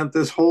some extent,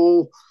 this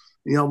whole,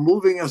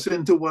 moving us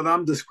into what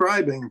I'm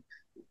describing,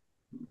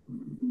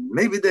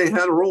 maybe they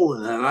had a role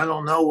in that. I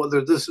don't know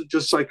whether this is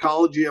just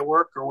psychology at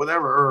work or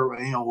whatever,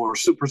 or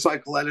super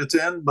cycle at its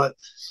end, but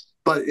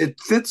it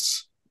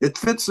fits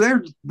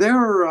their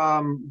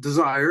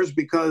desires,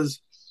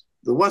 because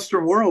the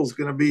Western world is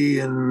going to be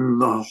in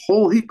a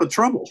whole heap of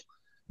trouble.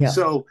 Yeah.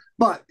 So,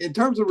 but in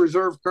terms of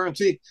reserve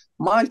currency,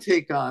 my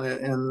take on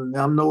it, and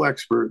I'm no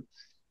expert,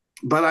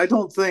 but I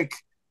don't think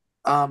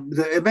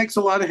it makes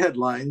a lot of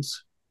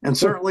headlines. And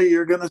certainly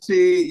you're going to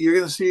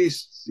see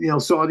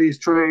Saudis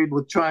trade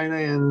with China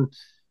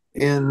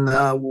in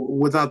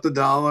without the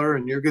dollar,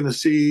 and you're going to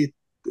see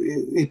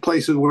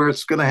places where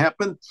it's going to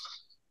happen.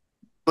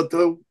 But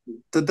the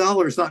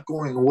dollar is not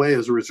going away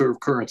as a reserve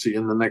currency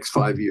in the next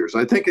 5 years.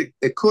 I think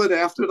it could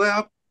after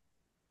that.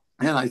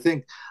 And I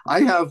think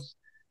I have,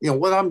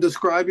 what I'm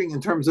describing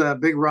in terms of that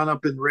big run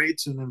up in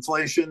rates and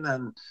inflation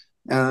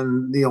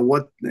and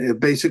what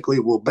basically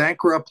will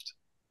bankrupt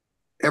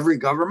every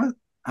government.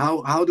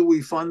 How do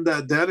we fund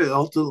that debt? It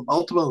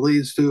ultimately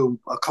leads to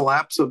a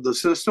collapse of the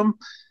system.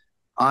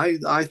 I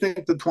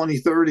think the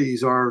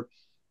 2030s are,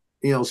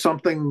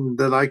 something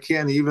that I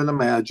can't even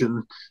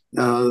imagine.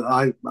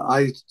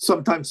 I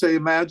sometimes say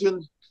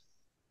imagine,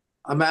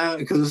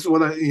 because this is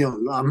what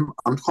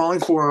I'm calling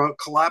for: a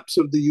collapse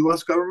of the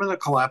U.S. government, a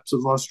collapse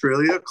of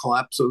Australia, a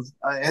collapse of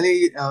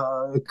any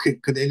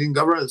Canadian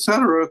government,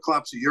 etc., a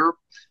collapse of Europe.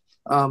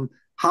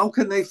 How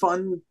can they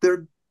fund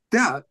their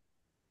debt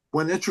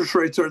when interest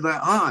rates are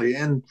that high?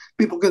 And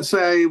people can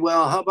say,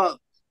 well, how about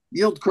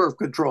yield curve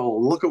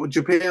control? Look at what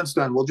Japan's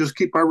done. We'll just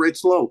keep our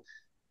rates low.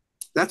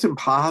 That's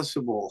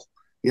impossible.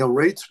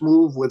 Rates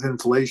move with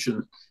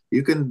inflation.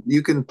 You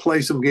can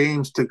play some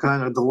games to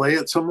kind of delay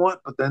it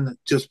somewhat, but then it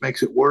just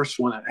makes it worse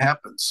when it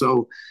happens.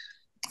 So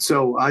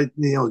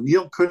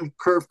yield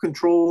curve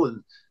control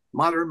and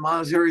modern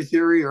monetary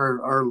theory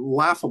are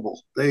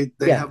laughable. They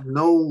have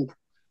no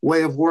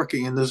way of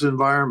working in this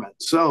environment.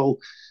 So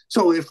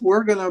if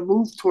we're going to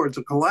move towards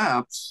a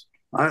collapse,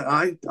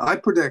 I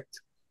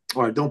predict,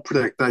 or I don't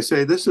predict, I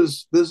say this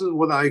is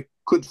what I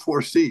could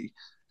foresee.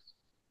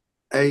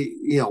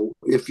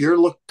 If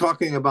you're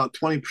talking about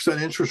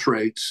 20% interest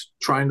rates,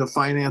 trying to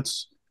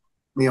finance,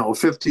 a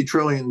 $50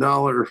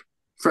 trillion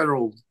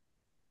federal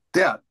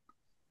debt,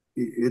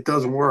 it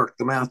doesn't work.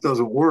 The math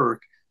doesn't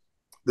work.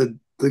 The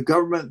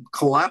government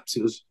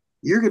collapses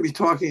you're going to be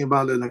talking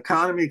about an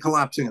economy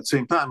collapsing at the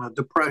same time, a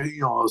depression,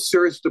 a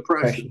serious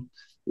depression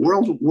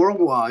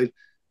worldwide.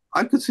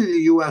 I could see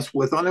the U.S.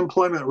 with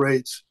unemployment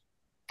rates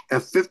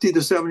at 50 to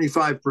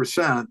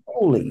 75%.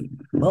 Holy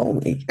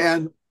moly!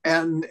 And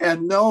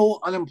no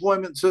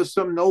unemployment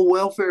system, no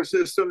welfare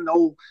system,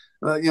 no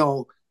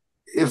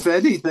if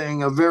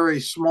anything, a very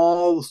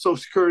small Social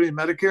Security and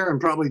Medicare, and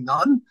probably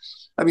none.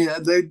 I mean,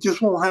 they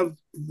just won't have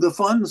the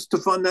funds to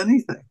fund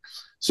anything.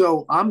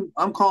 So I'm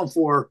calling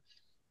for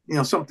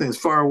something that's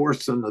far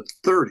worse than the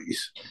 30s.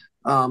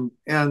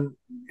 And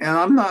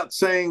I'm not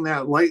saying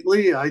that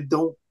lightly. I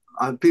don't.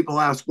 People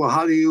ask, well,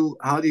 how do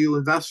you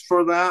invest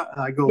for that?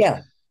 And I go,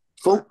 yeah,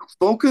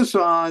 focus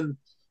on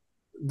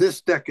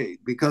this decade,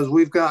 because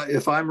we've got,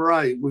 if I'm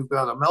right, we've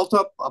got a melt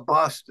up, a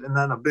bust, and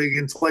then a big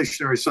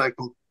inflationary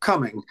cycle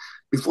coming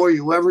before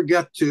you ever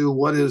get to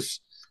what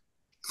is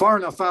far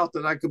enough out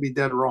that I could be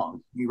dead wrong,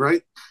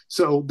 right?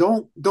 So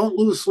don't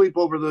lose sleep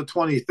over the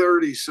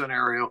 2030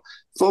 scenario.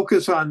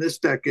 Focus on this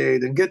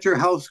decade and get your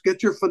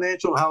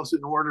financial house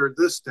in order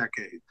this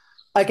decade.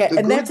 Okay,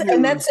 and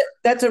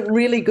that's a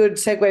really good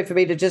segue for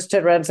me to just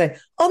turn around and say,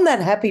 on that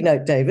happy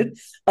note, David,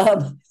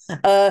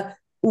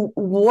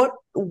 what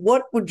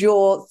would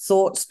your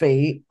thoughts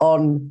be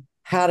on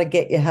how to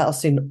get your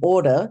house in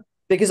order?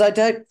 Because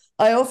I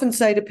often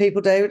say to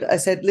people, David, I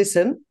said,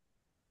 listen,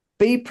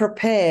 be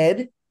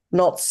prepared,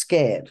 not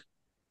scared.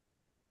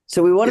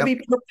 So we want to be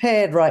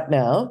prepared right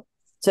now.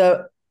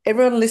 So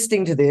everyone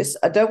listening to this,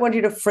 I don't want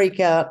you to freak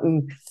out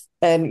and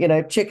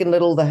Chicken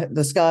Little,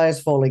 the sky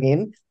is falling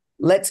in.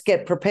 Let's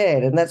get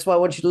prepared. And that's why I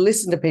want you to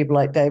listen to people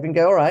like Dave and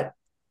go, all right,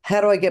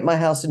 how do I get my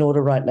house in order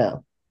right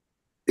now?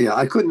 Yeah,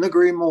 I couldn't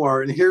agree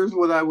more. And here's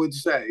what I would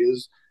say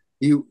is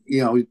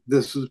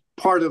this is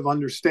part of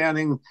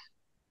understanding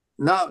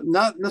not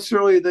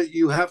necessarily that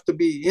you have to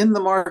be in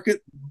the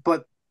market,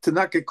 but to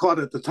not get caught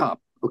at the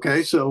top.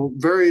 Okay, so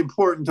very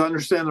important to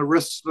understand the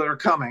risks that are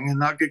coming and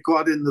not get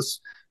caught in this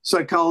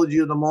psychology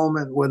of the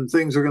moment when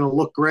things are going to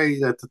look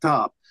great at the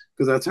top,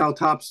 because that's how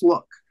tops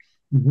look.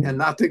 Mm-hmm. And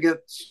not to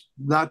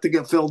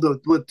get filled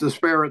with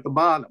despair at the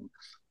bottom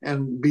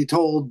and be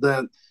told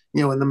that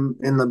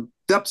in the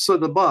depths of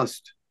the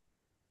bust,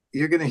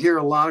 you're going to hear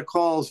a lot of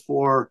calls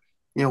for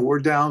we're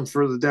down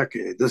for the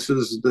decade. This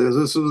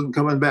isn't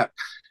coming back.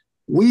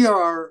 We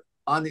are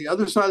on the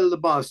other side of the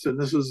bust, and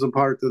this is the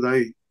part that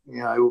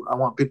I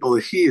want people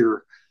to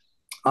hear.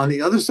 On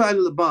the other side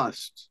of the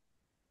bust,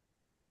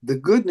 the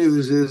good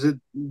news is that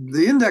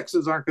the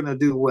indexes aren't going to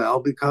do well,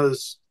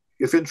 because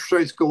if interest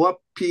rates go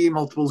up, PE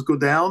multiples go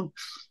down.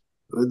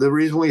 The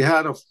reason we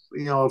had a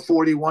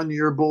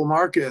 41-year bull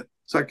market,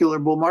 secular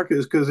bull market,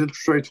 is because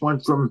interest rates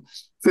went from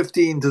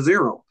 15 to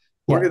 0.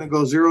 We're going to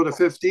go 0 to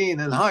 15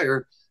 and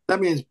higher.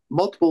 That means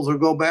multiples will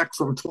go back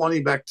from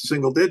 20 back to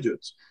single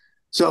digits.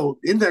 So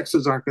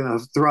indexes aren't going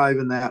to thrive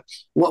in that.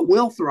 What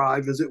will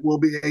thrive is it will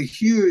be a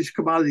huge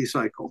commodity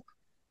cycle.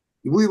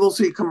 We will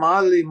see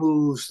commodity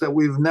moves that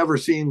we've never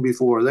seen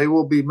before. They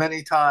will be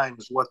many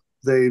times what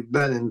they've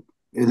been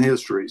in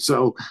history.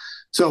 So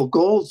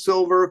gold,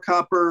 silver,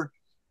 copper,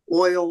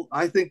 oil.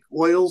 I think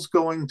oil's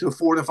going to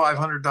 $400 to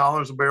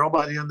 $500 a barrel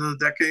by the end of the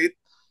decade.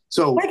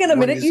 So hang on a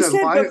minute. You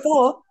said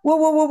before.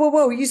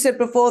 Whoa! You said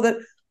before that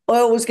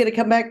oil was going to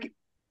come back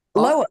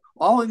lower.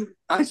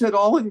 I said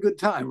all in good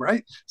time,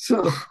 right?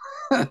 So,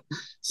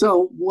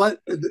 what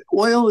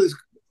oil is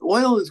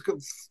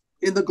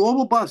in the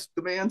global bust,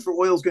 demand for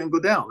oil is going to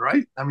go down,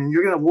 right? I mean,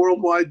 you're going to have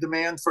worldwide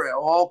demand for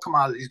all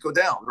commodities go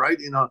down, right?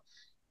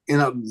 In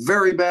a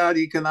very bad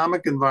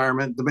economic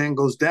environment, demand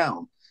goes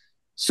down.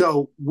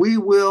 So we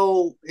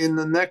will, in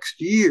the next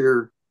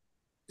year,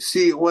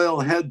 see oil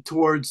head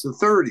towards the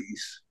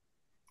 30s.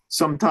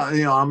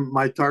 Sometime,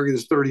 my target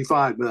is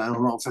 35, but I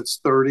don't know if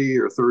it's 30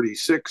 or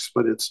 36,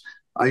 but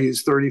I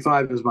use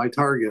 35 as my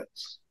target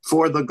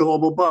for the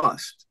global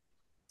bust.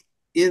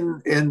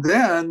 And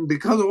then,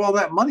 because of all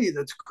that money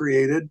that's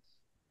created,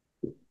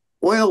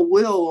 oil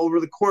will,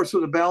 over the course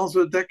of the balance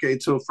of the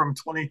decade, so from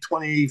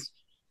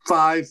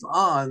 2025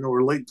 on,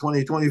 or late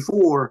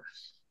 2024,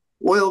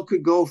 oil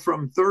could go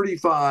from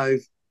 35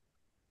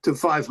 to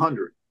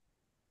 500.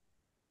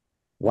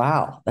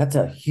 Wow, that's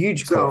a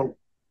huge call.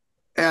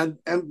 And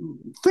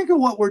think of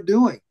what we're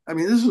doing. I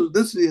mean, this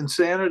is the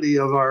insanity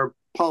of our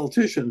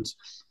politicians,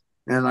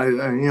 and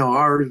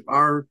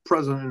our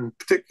president in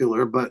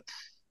particular. But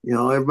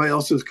everybody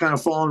else is kind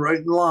of falling right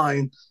in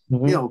line.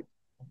 Mm-hmm.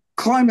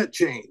 Climate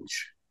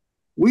change.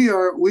 We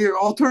are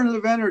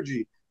alternative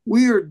energy.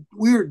 We are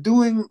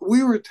telling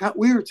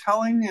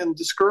and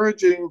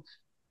discouraging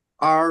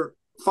our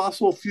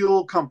fossil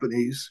fuel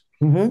companies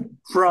mm-hmm.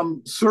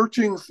 from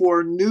searching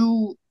for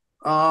new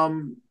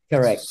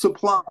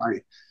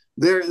supply.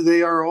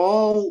 They are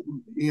all,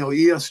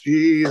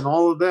 ESG and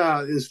all of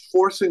that is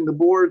forcing the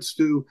boards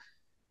to,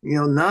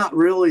 not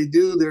really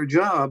do their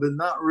job and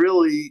not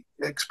really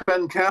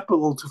expend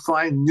capital to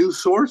find new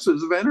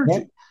sources of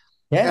energy.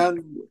 Yeah.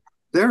 And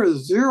there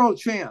is zero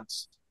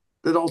chance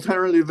that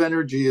alternative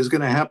energy is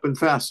going to happen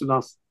fast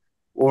enough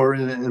or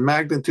in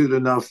magnitude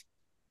enough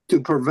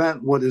to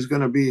prevent what is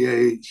going to be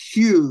a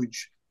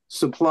huge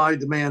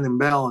supply-demand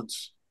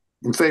imbalance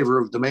in favor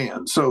of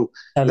demand. So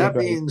Totally that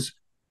agree. means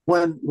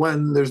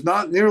when there's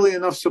not nearly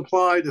enough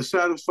supply to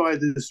satisfy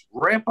this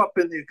ramp up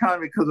in the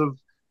economy because of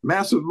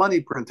massive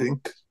money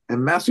printing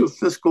and massive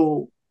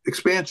fiscal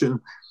expansion,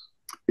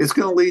 it's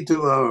going to lead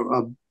to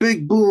a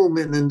big boom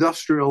in the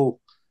industrial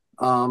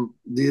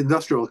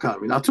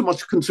economy. Not so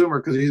much consumer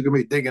because he's going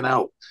to be digging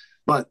out,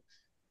 but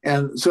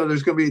and so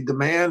there's going to be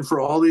demand for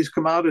all these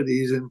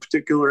commodities, in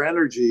particular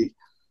energy.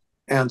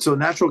 And so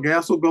natural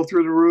gas will go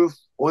through the roof,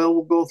 oil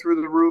will go through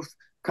the roof,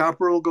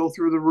 copper will go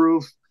through the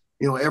roof.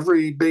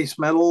 Every base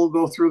metal will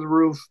go through the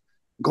roof.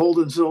 Gold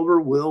and silver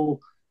will.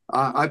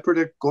 I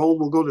predict gold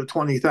will go to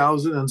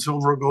 20,000 and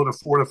silver will go to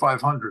 400 to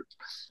 500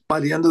 by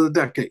the end of the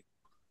decade.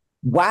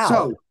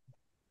 Wow.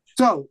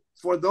 So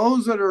for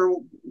those that are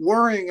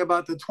worrying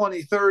about the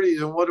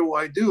 2030s and what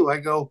do? I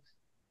go,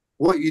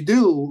 what you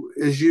do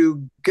is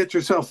you get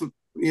yourself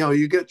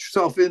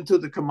into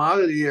the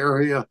commodity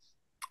area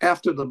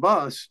after the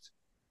bust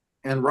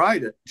and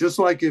ride it. Just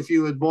like if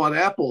you had bought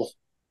Apple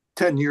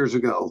 10 years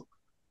ago,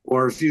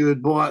 or if you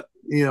had bought,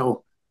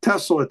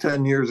 Tesla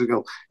 10 years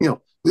ago.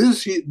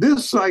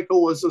 This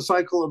cycle was the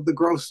cycle of the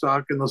growth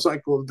stock and the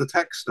cycle of the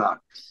tech stock.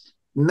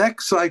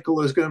 Next cycle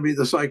is going to be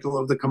the cycle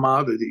of the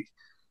commodity.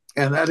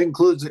 And that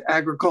includes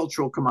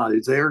agricultural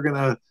commodities. They are going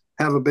to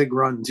have a big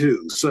run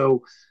too.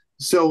 So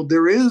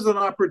there is an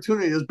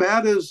opportunity, as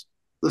bad as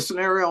the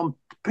scenario I'm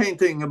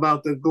painting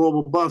about the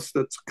global bust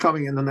that's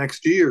coming in the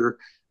next year,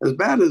 as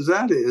bad as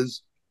that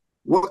is,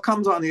 what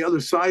comes on the other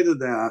side of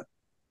that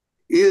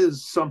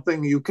is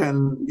something you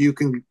can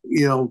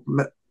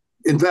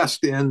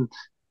invest in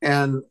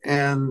and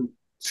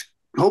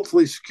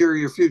hopefully secure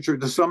your future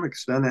to some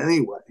extent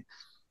anyway.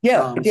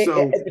 Yeah,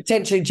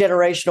 potentially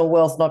generational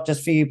wealth, not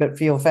just for you, but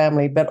for your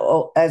family. But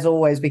as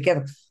always, be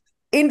careful.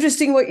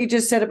 Interesting what you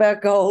just said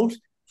about gold.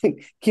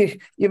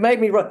 You made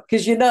me right,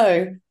 because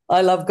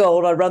I love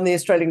gold. I run the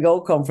Australian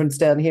Gold Conference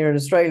down here in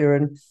Australia,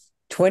 and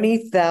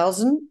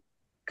 20,000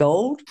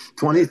 gold.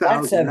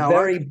 20,000. That's a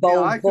very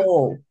bold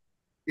call.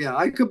 Yeah,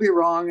 I could be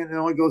wrong, and it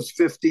only goes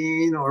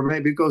 15, or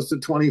maybe it goes to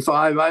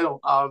 25. I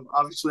don't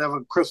obviously have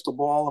a crystal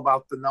ball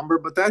about the number,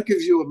 but that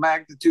gives you a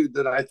magnitude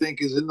that I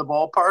think is in the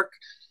ballpark.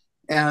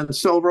 And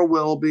silver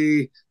will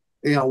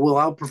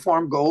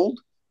outperform gold.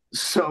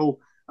 So,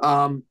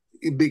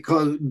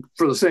 because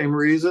for the same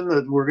reason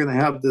that we're going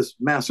to have this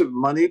massive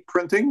money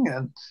printing,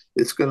 and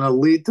it's going to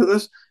lead to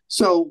this.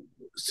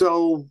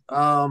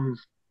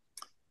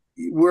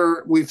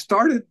 We've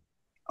started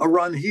a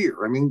run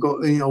here. I mean,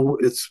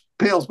 it's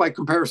pales by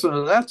comparison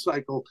to that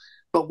cycle,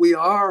 but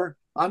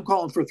I'm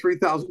calling for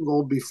 3,000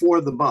 gold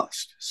before the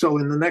bust. So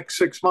in the next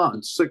 8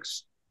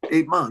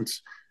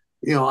 months,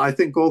 I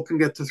think gold can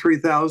get to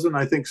 3,000.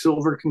 I think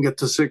silver can get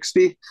to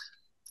 60.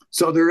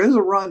 So there is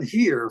a run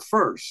here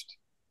first,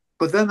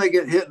 but then they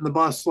get hit in the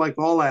bust, like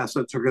all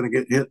assets are going to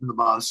get hit in the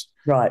bust.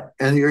 Right.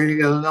 And you're going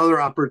to get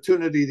another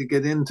opportunity to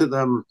get into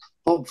them,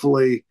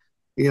 hopefully,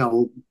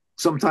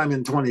 sometime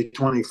in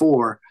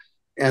 2024.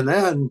 And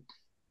then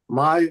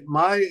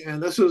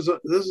and this is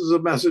a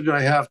message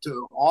I have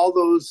to all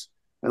those,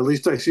 at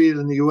least I see it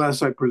in the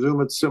US, I presume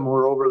it's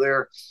similar over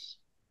there.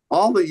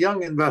 All the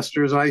young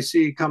investors I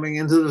see coming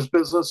into this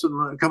business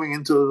and coming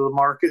into the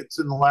markets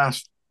in the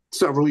last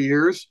several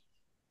years,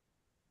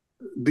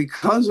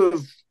 because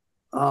of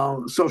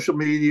social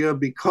media,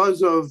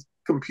 because of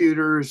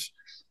computers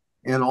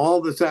and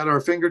all that's at our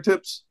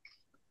fingertips,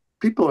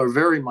 people are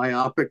very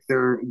myopic.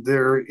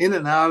 They're in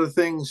and out of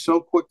things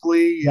so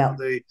quickly. Yeah.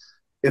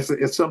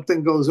 If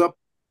something goes up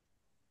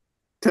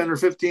 10 or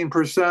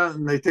 15%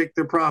 and they take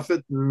their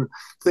profit and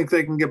think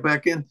they can get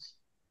back in,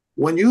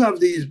 when you have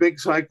these big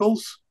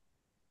cycles,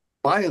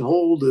 buy and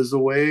hold is the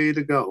way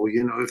to go.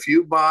 If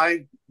you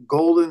buy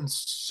gold and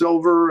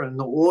silver and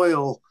the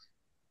oil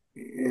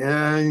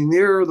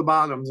near the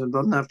bottoms, it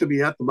doesn't have to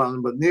be at the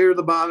bottom, but near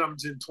the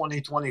bottoms in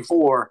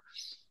 2024,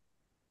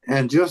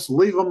 and just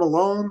leave them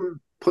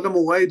alone, put them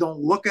away, don't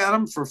look at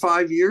them for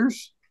 5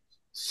 years,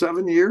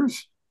 7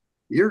 years,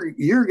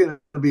 you're going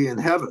to be in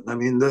heaven. I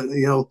mean,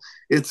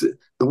 it's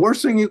the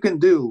worst thing you can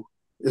do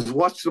is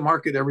watch the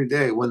market every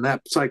day when that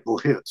cycle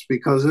hits,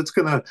 because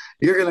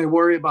you're going to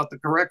worry about the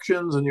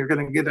corrections and you're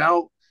going to get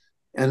out,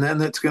 and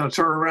then it's going to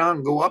turn around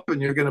and go up,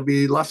 and you're going to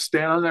be left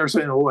standing there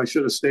saying, oh, I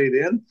should have stayed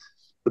in.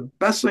 The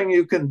best thing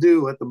you can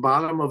do at the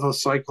bottom of a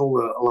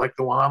cycle like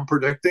the one I'm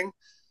predicting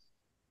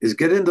is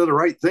get into the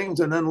right things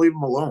and then leave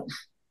them alone.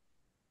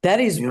 That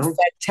is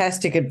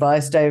fantastic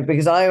advice, David,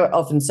 because I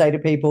often say to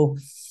people,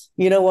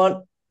 you know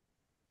what?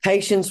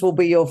 Patience will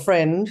be your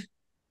friend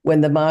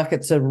when the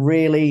markets are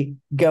really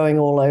going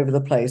all over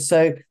the place.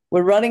 So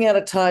we're running out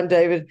of time,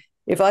 David.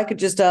 If I could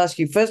just ask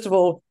you, first of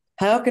all,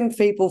 how can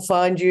people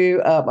find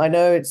you? I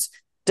know it's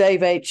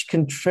Dave H.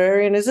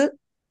 Contrarian, is it?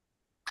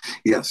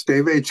 Yes,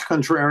 Dave H.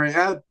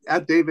 Contrarian.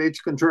 At Dave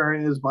H.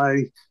 Contrarian is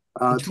my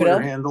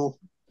Twitter handle.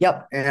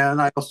 Yep.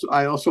 And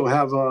I also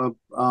have a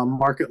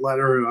market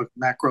letter, a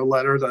macro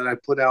letter that I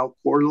put out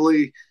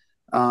quarterly.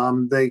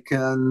 They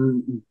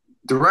can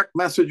direct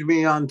message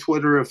me on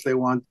Twitter if they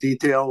want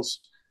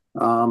details.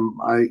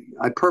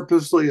 I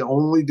purposely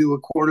only do a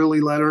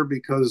quarterly letter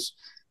because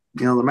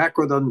the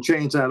macro doesn't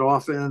change that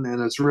often,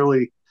 and it's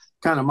really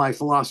kind of my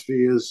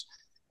philosophy is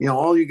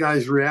all you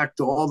guys react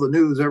to all the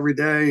news every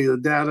day, the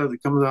data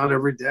that comes out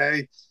every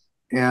day,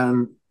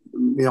 and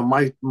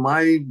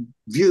my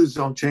views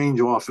don't change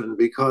often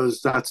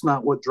because that's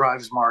not what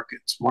drives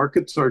markets.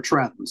 Markets are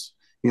trends.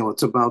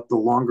 It's about the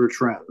longer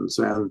trends,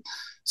 and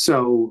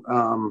so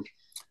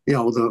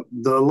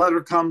the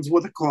letter comes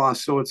with a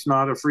cost, so it's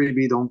not a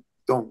freebie.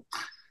 Don't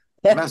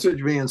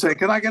message me and say,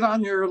 "Can I get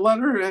on your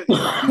letter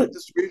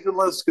distribution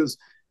list?" Because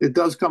it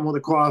does come with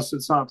a cost.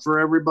 It's not for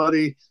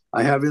everybody.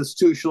 I have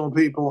institutional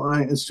people,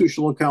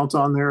 institutional accounts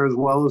on there as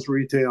well as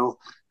retail.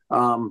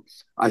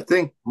 I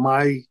think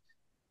my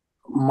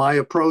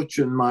approach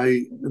and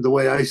the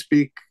way I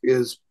speak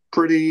is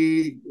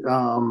pretty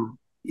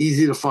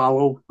easy to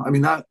follow. I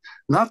mean, not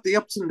the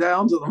ups and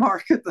downs of the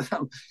market.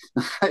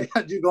 I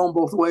had you going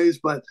both ways,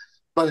 but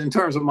in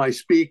terms of my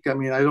speak, I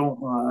mean, I don't.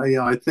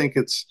 I think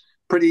it's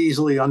pretty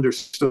easily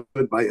understood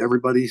by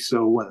everybody.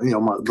 So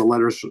the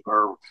letters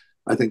are,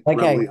 I think,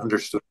 readily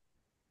understood.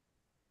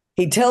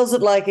 He tells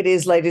it like it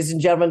is, ladies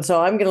and gentlemen.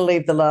 So I'm going to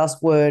leave the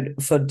last word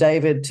for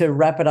David to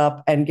wrap it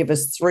up and give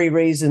us 3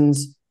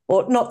 reasons,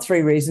 or not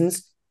 3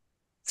 reasons,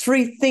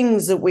 3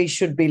 things that we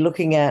should be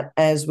looking at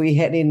as we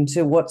head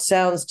into what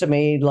sounds to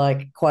me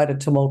like quite a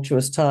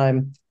tumultuous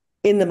time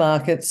in the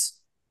markets.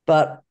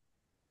 But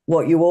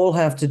what you all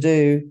have to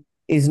do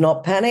is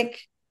not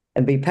panic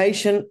and be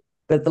patient.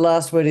 But the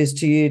last word is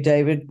to you,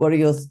 David. What are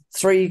your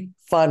 3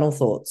 final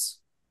thoughts?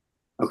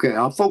 Okay,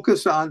 I'll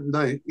focus on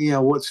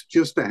what's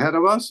just ahead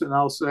of us, and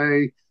I'll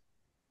say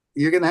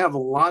you're going to have a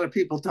lot of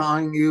people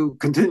continue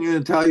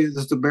to tell you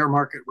this is a bear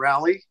market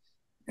rally,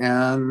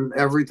 and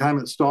every time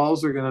it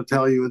stalls, they're going to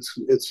tell you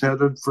it's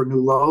headed for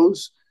new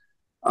lows.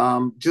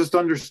 Just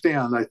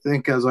understand, I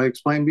think, as I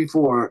explained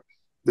before,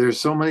 there's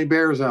so many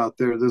bears out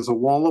there. There's a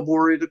wall of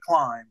worry to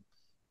climb,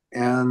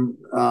 and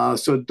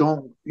so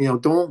don't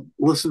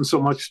listen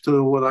so much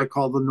to what I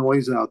call the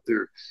noise out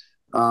there.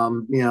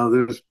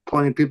 There's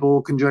plenty of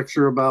people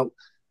conjecture about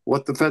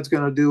what the Fed's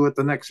going to do at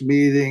the next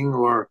meeting,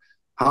 or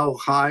how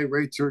high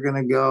rates are going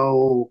to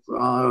go,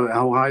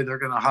 how high they're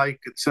going to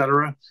hike,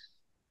 etc.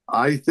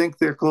 I think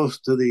they're close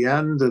to the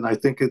end, and I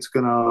think it's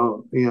going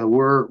to,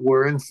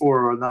 we're in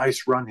for a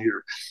nice run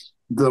here.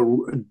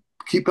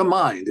 Keep in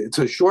mind, it's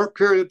a short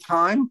period of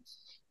time,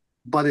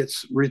 but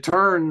it's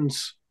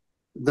returns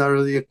that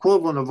are the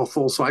equivalent of a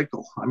full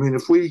cycle. I mean,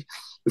 if we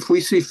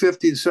see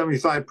 50 to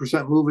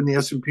 75% move in the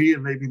S&P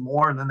and maybe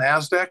more in the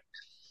NASDAQ,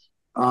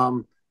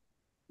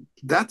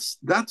 that's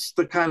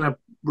the kind of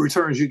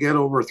returns you get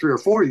over 3 or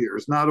 4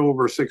 years, not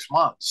over 6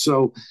 months.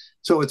 So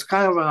it's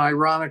kind of an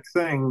ironic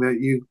thing that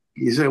you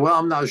say, well,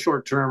 I'm not a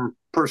short-term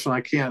person,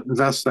 I can't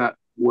invest that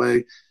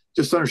way.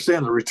 Just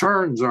understand the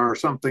returns are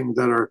something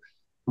that are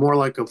more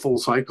like a full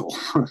cycle,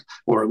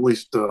 or at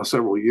least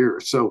several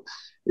years. So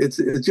it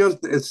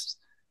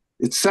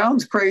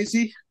sounds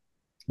crazy.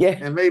 Yeah.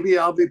 And maybe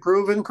I'll be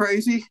proven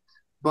crazy,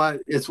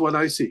 but it's what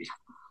I see.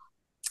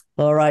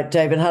 All right,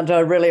 David Hunter, I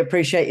really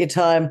appreciate your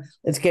time.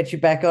 Let's get you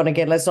back on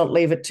again. Let's not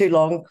leave it too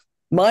long.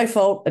 My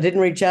fault, I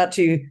didn't reach out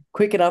to you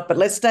quick enough, but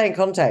let's stay in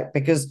contact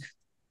because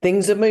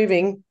things are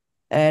moving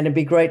and it'd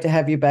be great to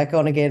have you back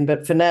on again.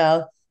 But for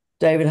now,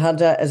 David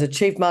Hunter, as a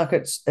chief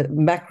markets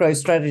macro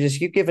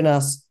strategist, you've given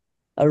us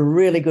a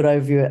really good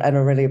overview and I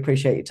really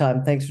appreciate your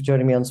time. Thanks for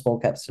joining me on Small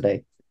Caps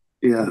today.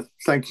 Yeah,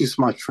 thank you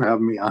so much for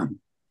having me on.